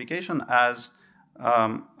matrix multiplication as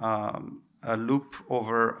a loop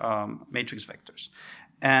over matrix vectors.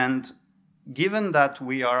 And given that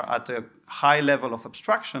we are at a high level of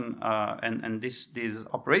abstraction and these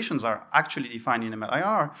operations are actually defined in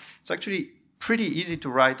MLIR, it's actually pretty easy to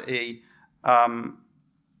write a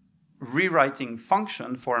rewriting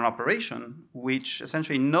function for an operation which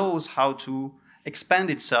essentially knows how to expand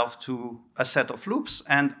itself to a set of loops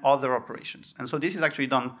and other operations. And so this is actually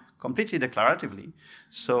done completely declaratively.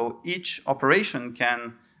 So each operation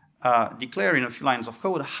can declare in a few lines of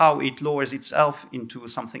code how it lowers itself into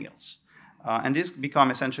something else. And this become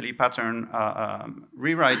essentially pattern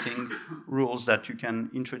rewriting rules that you can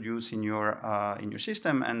introduce in your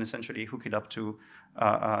system and essentially hook it up to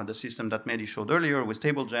the system that Mehdi showed earlier with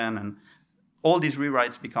TableGen, and all these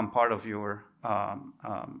rewrites become part of your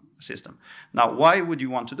system. Now, why would you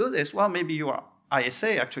want to do this? Well, maybe your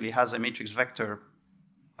ISA actually has a matrix vector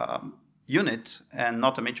unit and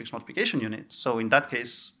not a matrix multiplication unit. So in that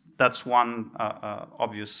case, that's one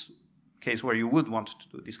obvious case where you would want to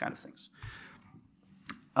do these kind of things.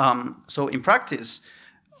 So in practice,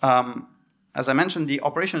 as I mentioned, the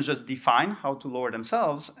operations just define how to lower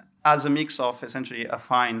themselves as a mix of essentially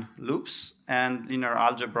affine loops and linear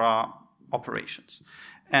algebra operations.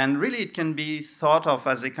 And really it can be thought of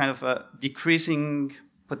as a kind of a decreasing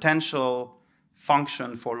potential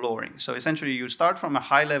function for lowering. So essentially you start from a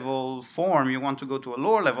high level form, you want to go to a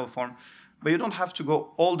lower level form, but you don't have to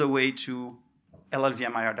go all the way to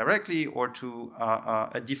LLVM IR directly or to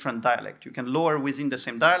a different dialect. You can lower within the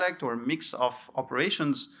same dialect or a mix of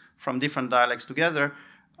operations from different dialects together,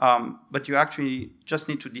 but you actually just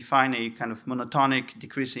need to define a kind of monotonic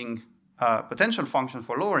decreasing potential function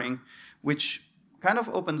for lowering, which kind of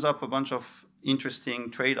opens up a bunch of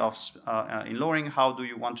interesting trade-offs in lowering. How do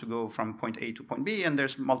you want to go from point A to point B? And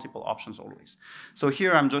there's multiple options always. So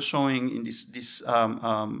here I'm just showing in this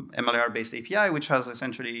MLIR-based API, which has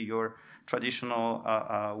essentially your traditional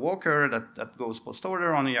walker that goes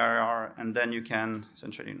post-order on the IR, and then you can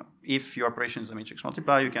essentially, if your operation is a matrix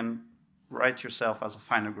multiply, you can write yourself as a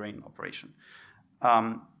finer grain operation.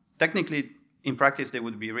 Technically, in practice, they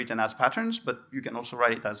would be written as patterns, but you can also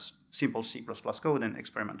write it as simple C++ code and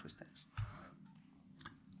experiment with things.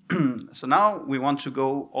 So now we want to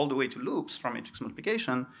go all the way to loops from matrix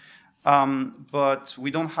multiplication, but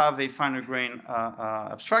we don't have a finer grain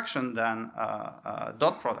abstraction than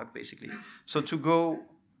dot product, basically. So to go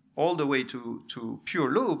all the way to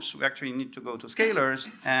pure loops, we actually need to go to scalars,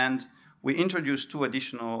 and we introduce two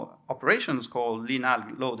additional operations called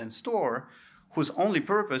linalg, load, and store, whose only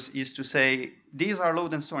purpose is to say, these are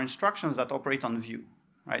load and store instructions that operate on view,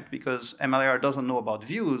 right? Because MLIR doesn't know about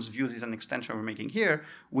views. Views is an extension we're making here.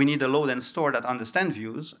 We need a load and store that understands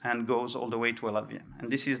views and goes all the way to LLVM. And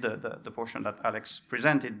this is the portion that Alex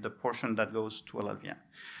presented, the portion that goes to LLVM.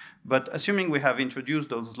 But assuming we have introduced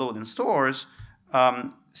those load and stores,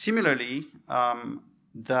 similarly,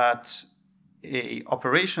 that a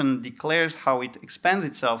operation declares how it expands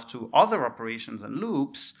itself to other operations and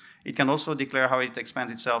loops, it can also declare how it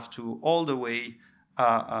expands itself to all the way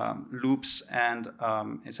loops and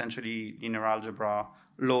essentially linear algebra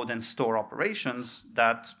load and store operations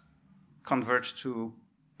that converge to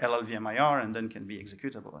LLVM IR and then can be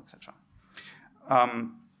executable, etc.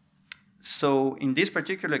 So in this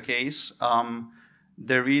particular case,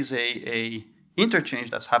 there is a interchange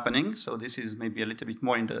that's happening. So this is maybe a little bit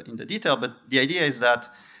more in the detail, but the idea is that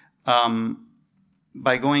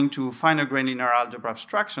by going to finer grained linear algebra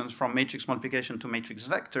abstractions from matrix multiplication to matrix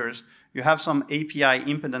vectors, you have some API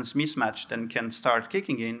impedance mismatch that can start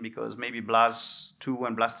kicking in because maybe BLAS2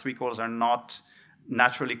 and BLAS3 calls are not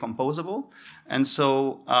naturally composable. And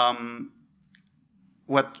so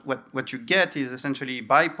what you get is essentially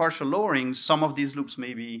by partial lowering, some of these loops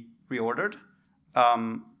may be reordered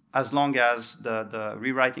as long as the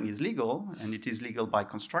rewriting is legal, and it is legal by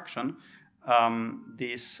construction.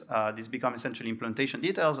 These become essentially implementation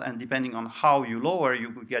details, and depending on how you lower,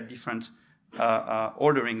 you could get different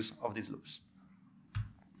orderings of these loops.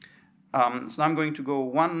 So I'm going to go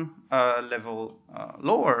one level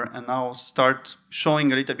lower and now start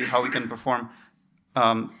showing a little bit how we can perform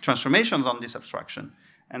transformations on this abstraction.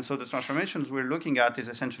 And so the transformations we're looking at is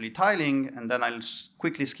essentially tiling, and then I'll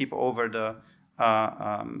quickly skip over the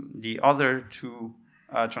other two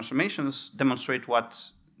transformations, demonstrate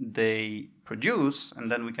what they produce, and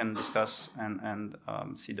then we can discuss and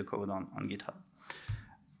see the code on GitHub.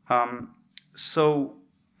 So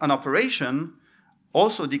an operation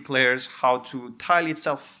also declares how to tile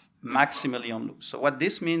itself maximally on loops. So what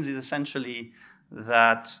this means is essentially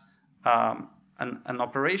that an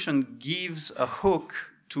operation gives a hook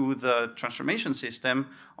to the transformation system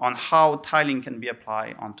on how tiling can be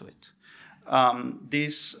applied onto it.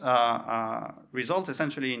 This results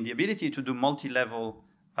essentially in the ability to do multi-level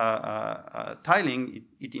tiling.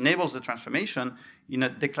 It enables the transformation in a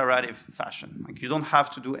declarative fashion. Like, you don't have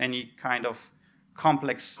to do any kind of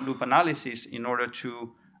complex loop analysis in order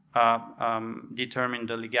to determine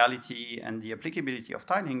the legality and the applicability of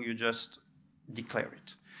tiling. You just declare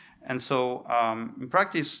it. And so in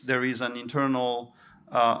practice, there is an internal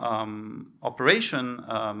operation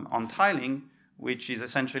on tiling, which is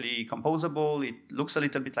essentially composable. It looks a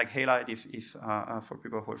little bit like halide if for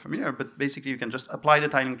people who are familiar, but basically you can just apply the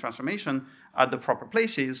tiling transformation at the proper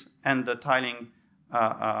places, and the tiling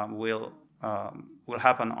will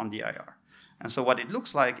happen on the IR. And so what it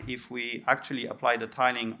looks like if we actually apply the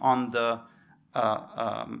tiling on the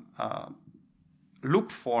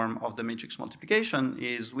loop form of the matrix multiplication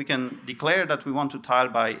is we can declare that we want to tile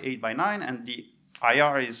by 8 by 9, and the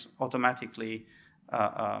IR is automatically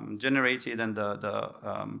generated, and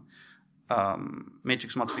the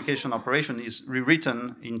matrix multiplication operation is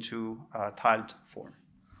rewritten into tiled form.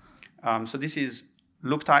 So this is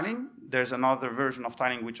loop tiling. There's another version of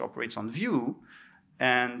tiling which operates on view,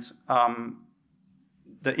 and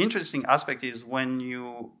the interesting aspect is when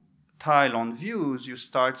you tile on views, you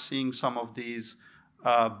start seeing some of these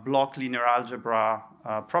block linear algebra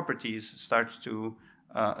properties start to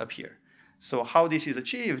appear. So how this is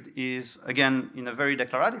achieved is, again, in a very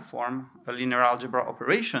declarative form. A linear algebra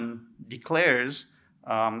operation declares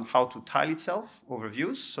how to tile itself over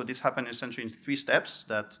views. So this happens essentially in 3 steps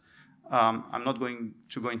that I'm not going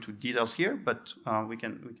to go into details here, but we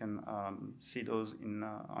can see those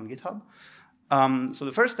on GitHub. So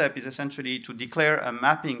the first step is essentially to declare a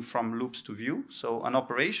mapping from loops to view. So an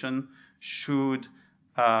operation should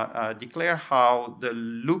declare how the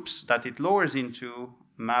loops that it lowers into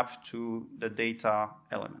map to the data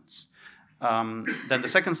elements. Then the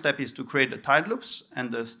second step is to create the tiled loops,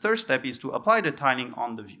 and the third step is to apply the tiling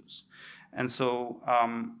on the views. And so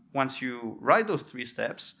once you write those 3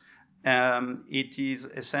 steps, it is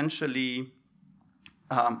essentially,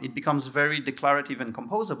 it becomes very declarative and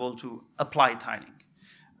composable to apply tiling.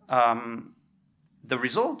 The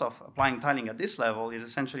result of applying tiling at this level is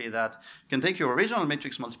essentially that you can take your original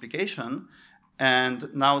matrix multiplication and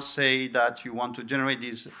now say that you want to generate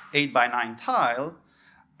this 8 by 9 tile.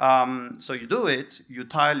 So you do it, you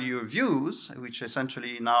tile your views, which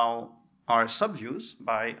essentially now are subviews,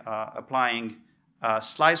 by applying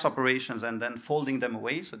slice operations and then folding them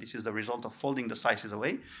away. So this is the result of folding the slices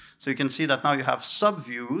away. So you can see that now you have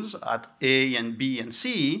subviews at A and B and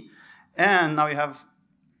C, And now you have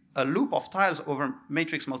a loop of tiles over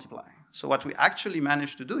matrix multiply. So what we actually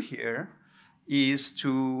managed to do here is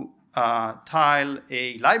to tile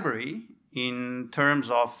a library in terms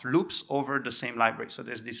of loops over the same library. So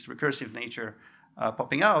there's this recursive nature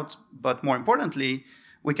popping out, but more importantly,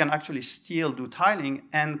 we can actually still do tiling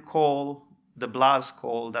and call the BLAS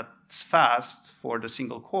call that's fast for the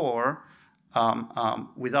single core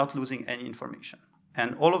without losing any information.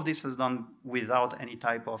 And all of this is done without any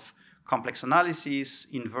type of complex analysis,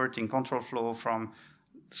 inverting control flow from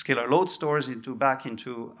scalar load stores back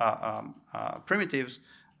into primitives.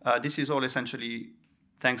 This is all essentially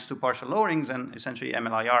thanks to partial lowerings, and essentially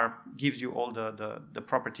MLIR gives you all the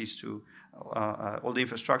properties to, all the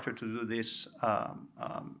infrastructure to do this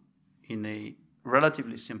in a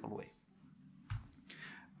relatively simple way.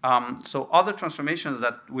 So other transformations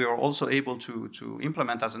that we are also able to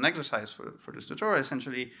implement as an exercise for this tutorial,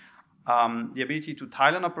 essentially the ability to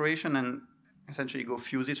tile an operation and essentially go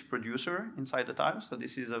fuse its producer inside the tile. So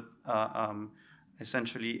this is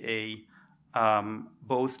essentially a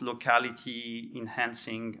both locality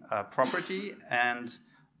enhancing property and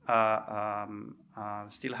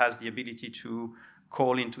still has the ability to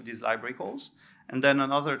call into these library calls. And then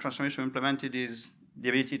another transformation we implemented is the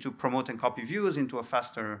ability to promote and copy views into a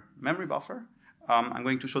faster memory buffer. I'm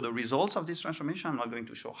going to show the results of this transformation. I'm not going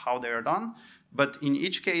to show how they are done. But in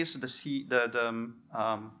each case, the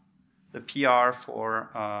PR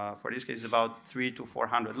for this case is about 300 to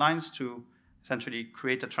 400 lines to essentially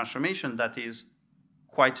create a transformation that is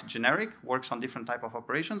quite generic, works on different type of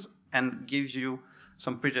operations, and gives you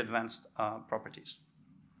some pretty advanced properties.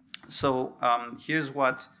 So here's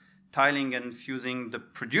what tiling and fusing the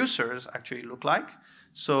producers actually look like.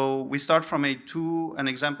 So we start from an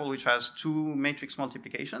example which has 2 matrix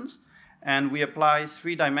multiplications, and we apply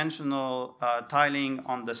 3-dimensional tiling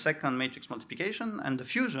on the second matrix multiplication, and the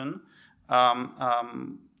fusion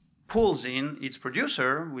pulls in its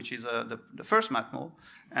producer, which is the first matmul,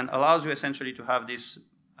 and allows you essentially to have this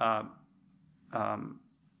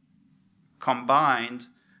combined,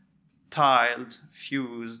 tiled,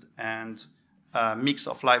 fused, and mix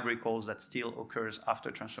of library calls that still occurs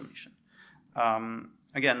after transformation.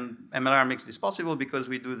 Again, MLIR makes this possible because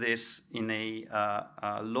we do this in a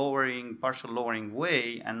partial lowering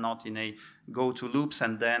way, and not in a go to loops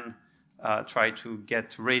and then try to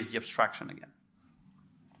raise the abstraction again.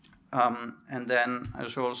 And then I'll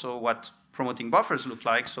show also what promoting buffers look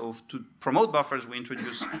like. So to promote buffers, we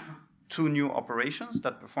introduce 2 new operations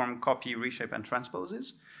that perform copy, reshape, and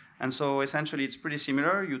transposes. And so essentially it's pretty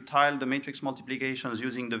similar. You tile the matrix multiplications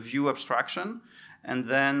using the view abstraction, and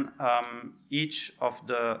then each of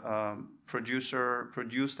the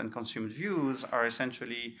produced and consumed views are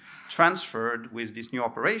essentially transferred with this new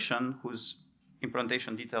operation, whose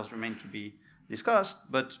implementation details remain to be discussed,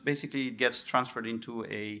 but basically it gets transferred into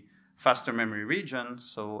a faster memory region.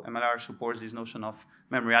 So MLIR supports this notion of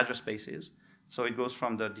memory address spaces. So it goes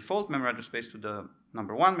from the default memory address space to the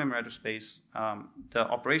 #1 memory address space. The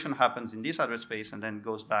operation happens in this address space and then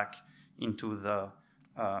goes back into the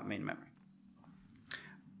main memory.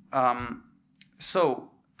 So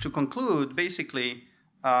to conclude, basically,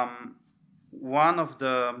 one of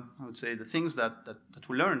the, I would say, the things that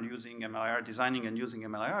we learned using MLIR, designing and using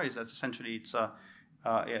MLIR, is that essentially it's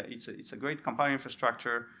a great compiler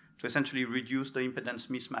infrastructure to essentially reduce the impedance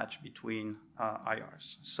mismatch between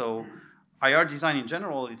IRs. So IR design in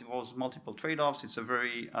general, it involves multiple trade-offs. It's a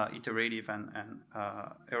very iterative and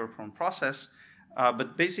error-prone process.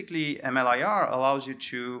 But basically, MLIR allows you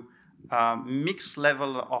to mix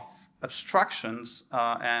level of abstractions,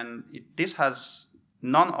 and this has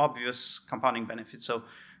non-obvious compounding benefits. So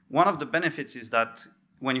one of the benefits is that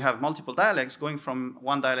when you have multiple dialects, going from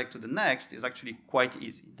one dialect to the next is actually quite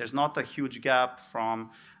easy. There's not a huge gap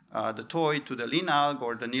from the toy to the linalg,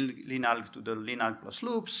 or the linalg to the linalg plus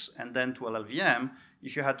loops, and then to LLVM.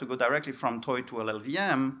 If you had to go directly from toy to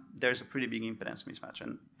LLVM, there's a pretty big impedance mismatch.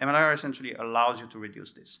 And MLIR essentially allows you to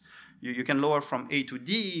reduce this. You can lower from A to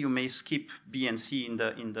D. You may skip B and C in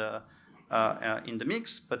the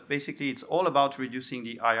mix, but basically it's all about reducing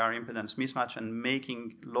the IR impedance mismatch and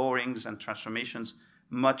making lowerings and transformations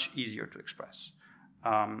much easier to express.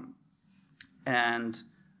 And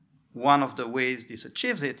one of the ways this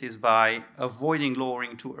achieves it is by avoiding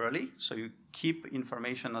lowering too early. So you keep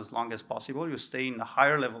information as long as possible. You stay in the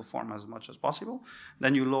higher level form as much as possible.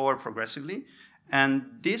 Then you lower progressively. And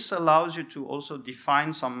this allows you to also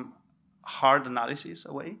define some hard analysis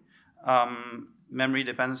away. Memory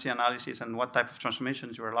dependency analysis and what type of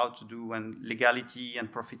transformations you're allowed to do, and legality and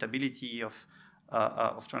profitability of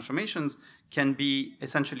of transformations can be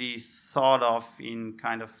essentially thought of in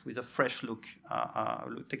kind of with a fresh look,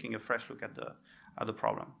 taking a fresh look at the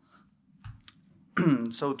problem.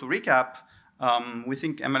 So to recap, we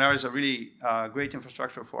think MLIR is a really great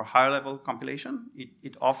infrastructure for higher level compilation.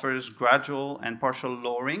 It offers gradual and partial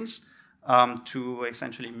lowerings to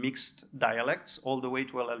essentially mixed dialects all the way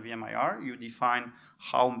to LLVM-IR. You define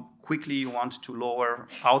how quickly you want to lower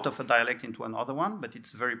out of a dialect into another one, but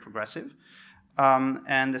it's very progressive.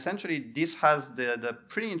 And essentially, this has the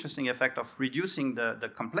pretty interesting effect of reducing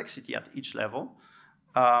the complexity at each level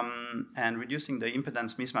and reducing the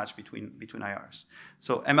impedance mismatch between IRs.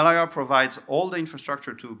 So MLIR provides all the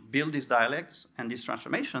infrastructure to build these dialects and these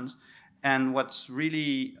transformations. And what's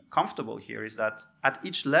really comfortable here is that at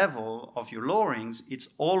each level of your lowerings, it's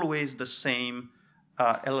always the same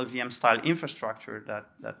LLVM style infrastructure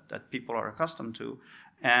that people are accustomed to.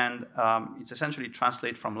 And it's essentially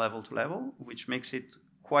translate from level to level, which makes it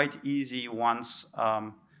quite easy once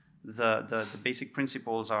the basic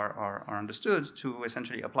principles are understood to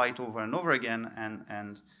essentially apply it over and over again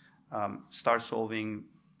and start solving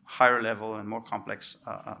higher level and more complex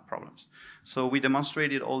problems. So we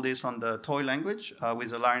demonstrated all this on the toy language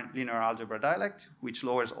with a linear algebra dialect, which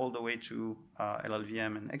lowers all the way to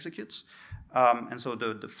LLVM and executes. And so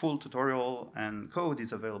the full tutorial and code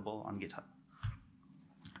is available on GitHub.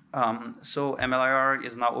 So MLIR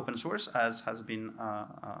is now open source, as has been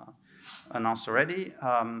announced already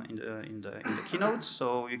in the keynote.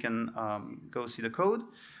 So you can go see the code.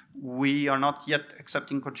 We are not yet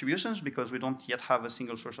accepting contributions because we don't yet have a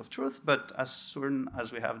single source of truth. But as soon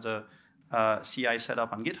as we have the CI set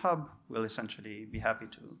up on GitHub, we'll essentially be happy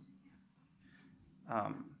to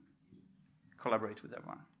collaborate with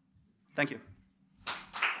everyone. Thank you.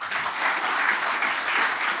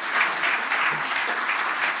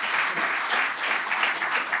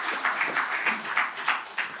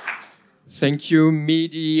 Thank you,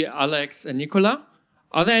 Mehdi, Alex, and Nicolas.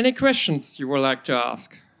 Are there any questions you would like to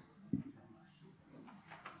ask?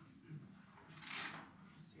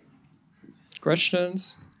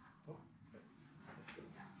 Questions?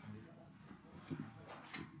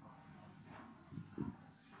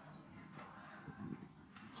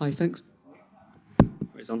 Hi, thanks.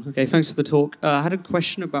 Okay, thanks for the talk. I had a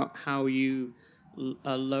question about how you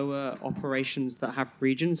lower operations that have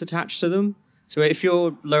regions attached to them. So if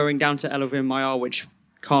you're lowering down to LLVM-IR, which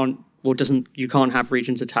you can't have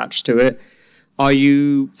regions attached to it, are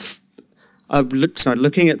you?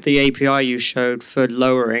 Looking at the API you showed for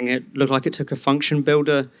lowering, it looked like it took a function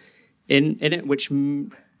builder in it, which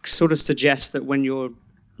sort of suggests that when you're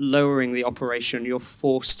lowering the operation, you're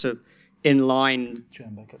forced to inline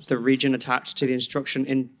the region attached to the instruction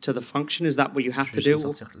into the function. Is that what you have to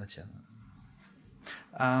do?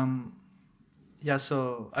 Yeah,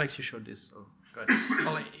 so Alex, you showed this. So go ahead.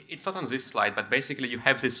 Well, it's not on this slide, but basically you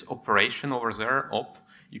have this operation over there, op.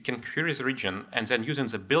 You can query the region, and then using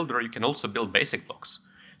the builder, you can also build basic blocks.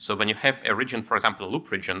 So when you have a region, for example, a loop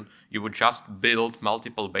region, you would just build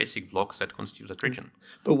multiple basic blocks that constitute that region.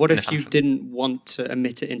 But what if you didn't want to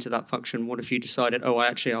emit it into that function? What if you decided, oh,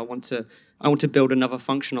 actually, I want to build another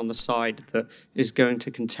function on the side that is going to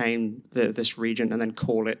contain this region and then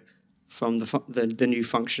call it from the new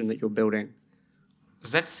function that you're building?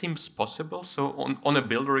 That seems possible. So on a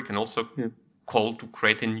builder, you can also call to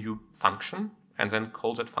create a new function and then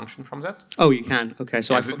call that function from that. Oh, you can. Okay,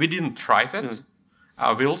 so we didn't try that.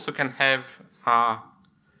 We also can have, I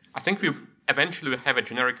think we eventually will have a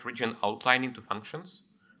generic region outlining to functions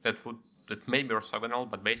that may be orthogonal,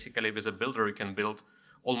 but basically with a builder you can build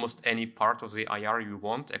almost any part of the IR you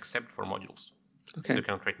want except for modules. Okay. So you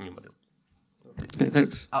can create a new module. Okay,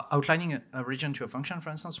 thanks. Outlining a region to a function, for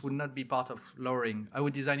instance, would not be part of lowering. I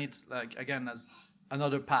would design it, like, again, as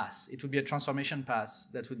another pass. It would be a transformation pass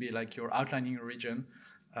that would be like you're outlining a region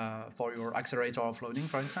for your accelerator offloading,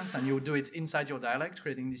 for instance, and you would do it inside your dialect,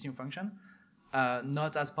 creating this new function,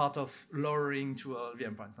 not as part of lowering to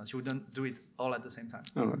LLVM, for instance. You wouldn't do it all at the same time.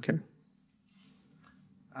 Oh, okay.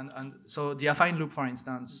 And so the affine loop, for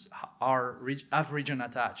instance, have region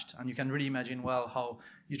attached, and you can really imagine well how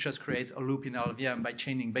you just create a loop in LLVM by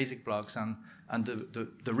chaining basic blocks, and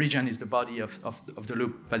the region is the body of the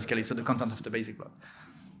loop, basically, so the content of the basic block.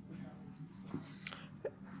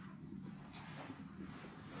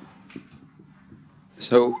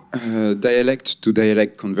 So dialect to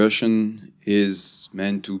dialect conversion is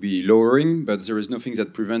meant to be lowering, but there is nothing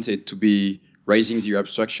that prevents it to be raising the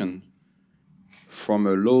abstraction from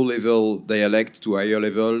a low-level dialect to higher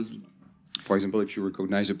level. For example, if you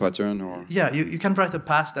recognize a pattern, or yeah, you can write a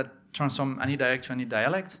pass that transforms any dialect to any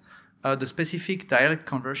dialect. The specific dialect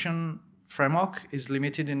conversion framework is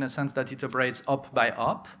limited in the sense that it operates op by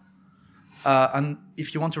op. And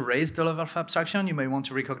if you want to raise the level of abstraction, you may want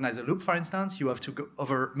to recognize a loop, for instance. You have to go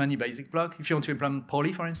over many basic blocks. If you want to implement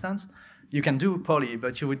poly, for instance, you can do poly,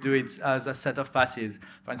 but you would do it as a set of passes.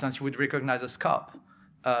 For instance, you would recognize a scope.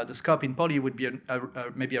 The scope in poly would be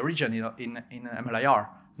maybe a region in MLIR.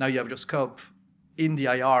 Now you have your scope in the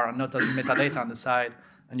IR and not as metadata on the side,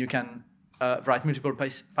 and you can write multiple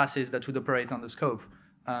passes that would operate on the scope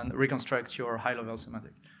and reconstruct your high-level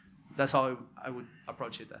semantic. That's how I would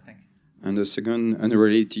approach it, I think. And the second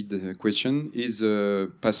unrelated question, is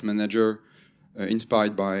Pass Manager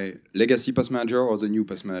inspired by legacy Pass Manager or the new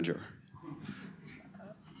Pass Manager?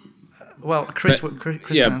 Well, Chris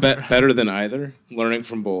yeah, can answer. Better than either. Learning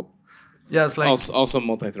from both. Yeah, it's like also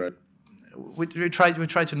multi-thread. We try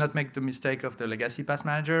to not make the mistake of the legacy Pass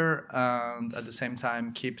Manager, and at the same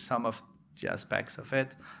time keep some of the aspects of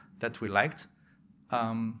it that we liked.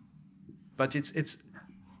 But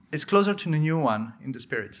it's closer to the new one in the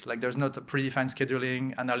spirit. Like there's not a predefined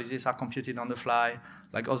scheduling, analyses are computed on the fly.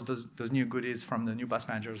 Like all those new goodies from the new Pass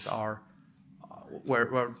Managers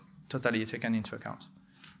were totally taken into account.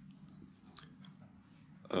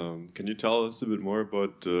 Can you tell us a bit more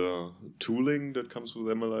about tooling that comes with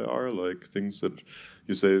MLIR, like things that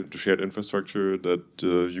you say, the shared infrastructure that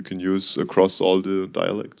you can use across all the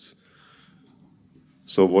dialects?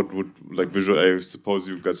 So what would, like visual, I suppose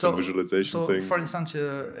you've got some visualization things. For instance,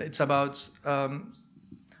 it's about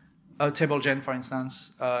a table gen, for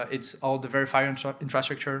instance. It's all the verifier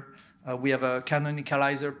infrastructure. We have a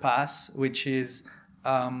canonicalizer pass, which is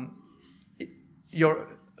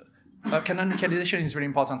canonicalization is really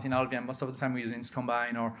important in LLVM. Most of the time we use inst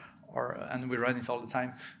combine and we run it all the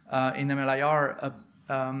time. In MLIR,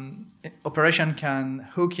 operation can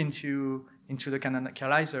hook into the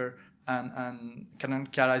canonicalizer and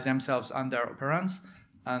canonicalize themselves and their operands.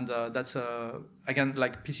 And that's, again,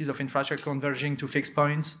 like pieces of infrastructure converging to fixed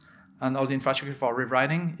point, and all the infrastructure for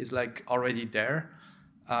rewriting is like already there.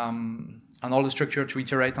 And all the structure to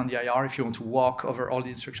iterate on the IR if you want to walk over all the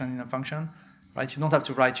instructions in a function. Right? You don't have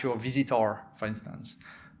to write your visitor, for instance.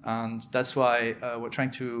 And that's why we're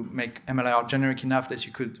trying to make MLIR generic enough that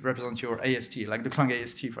you could represent your AST, like the Klang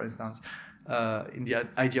AST, for instance. In the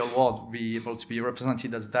ideal world, be able to be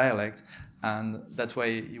represented as dialect. And that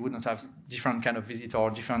way you would not have different kind of visitor,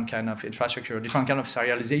 different kind of infrastructure, different kind of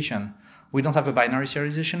serialization. We don't have a binary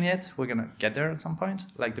serialization yet. We're going to get there at some point,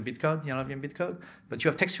 like the bitcode, the LLVM bitcode. But you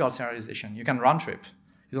have textual serialization. You can round trip.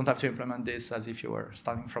 You don't have to implement this as if you were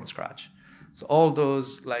starting from scratch. So all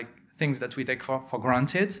those like things that we take for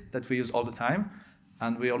granted, that we use all the time,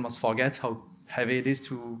 and we almost forget how heavy it is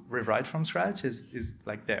to rewrite from scratch is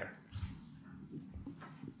like there.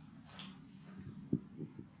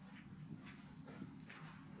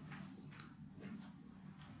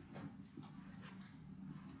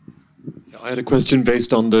 I had a question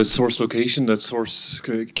based on the source location. That source,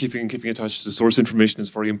 keeping attached to the source information is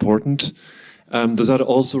very important. Does that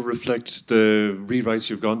also reflect the rewrites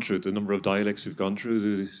you've gone through, the number of dialects you've gone through?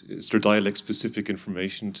 Is there dialect-specific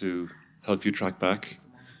information to help you track back?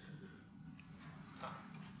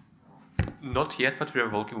 Not yet, but we are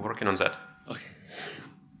working on that. Okay.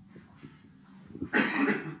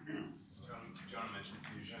 John mentioned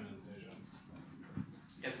fusion and vision.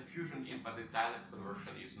 Yes, the fusion is, but the dialect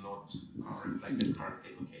conversion is not reflected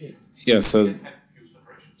currently location.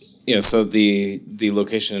 Yeah, so the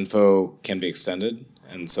location info can be extended,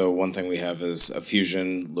 and so one thing we have is a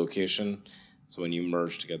fusion location. So when you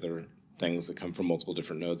merge together things that come from multiple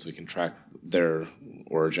different nodes, we can track their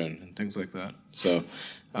origin and things like that. So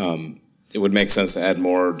it would make sense to add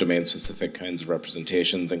more domain-specific kinds of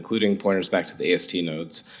representations, including pointers back to the AST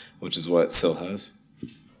nodes, which is what SIL has.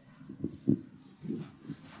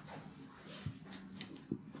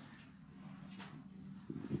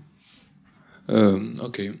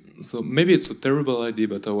 Okay, so maybe it's a terrible idea,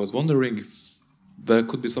 but I was wondering if there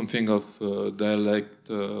could be something of dialect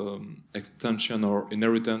extension or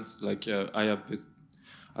inheritance. Like I have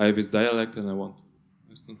this dialect, and I want.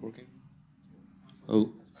 It's not working.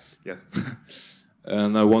 Oh, yes.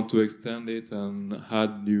 And I want to extend it and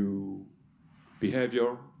add new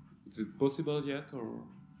behavior. Is it possible yet, or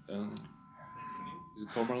is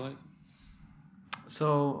it formalized?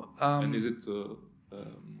 So. And is it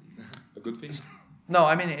a good thing? No,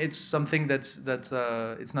 I mean it's something it's not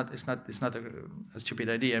a stupid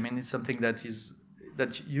idea. I mean it's something that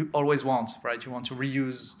you always want, right? You want to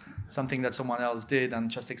reuse something that someone else did and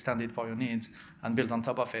just extend it for your needs and build on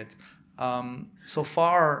top of it. So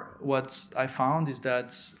far, what I found is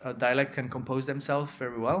that a dialect can compose themselves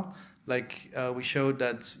very well. Like we showed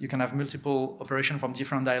that you can have multiple operations from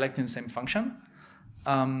different dialects in the same function.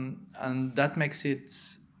 And that makes it,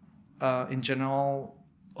 in general,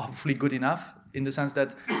 hopefully good enough, in the sense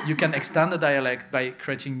that you can extend the dialect by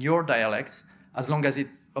creating your dialect, as long as it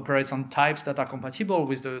operates on types that are compatible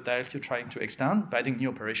with the dialect you're trying to extend, by adding new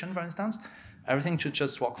operation, for instance. Everything should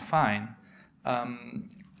just work fine.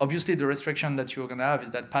 Obviously, the restriction that you're going to have is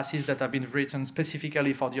that passes that have been written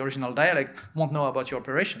specifically for the original dialect won't know about your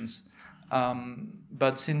operations.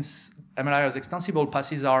 But since MLIR is extensible,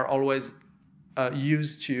 passes are always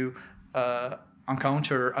used to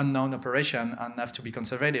encounter unknown operation and have to be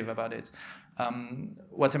conservative about it.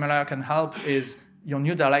 What MLIR can help is your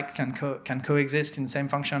new dialect can coexist in the same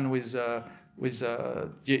function with the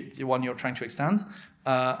one you're trying to extend.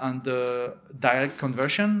 And the dialect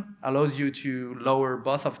conversion allows you to lower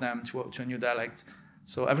both of them to a new dialect.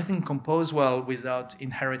 So everything composes well without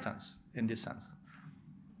inheritance in this sense.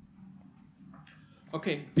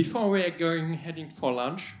 Okay, before we are heading for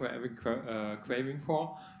lunch, we're having craving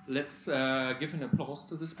for, let's give an applause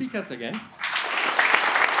to the speakers again.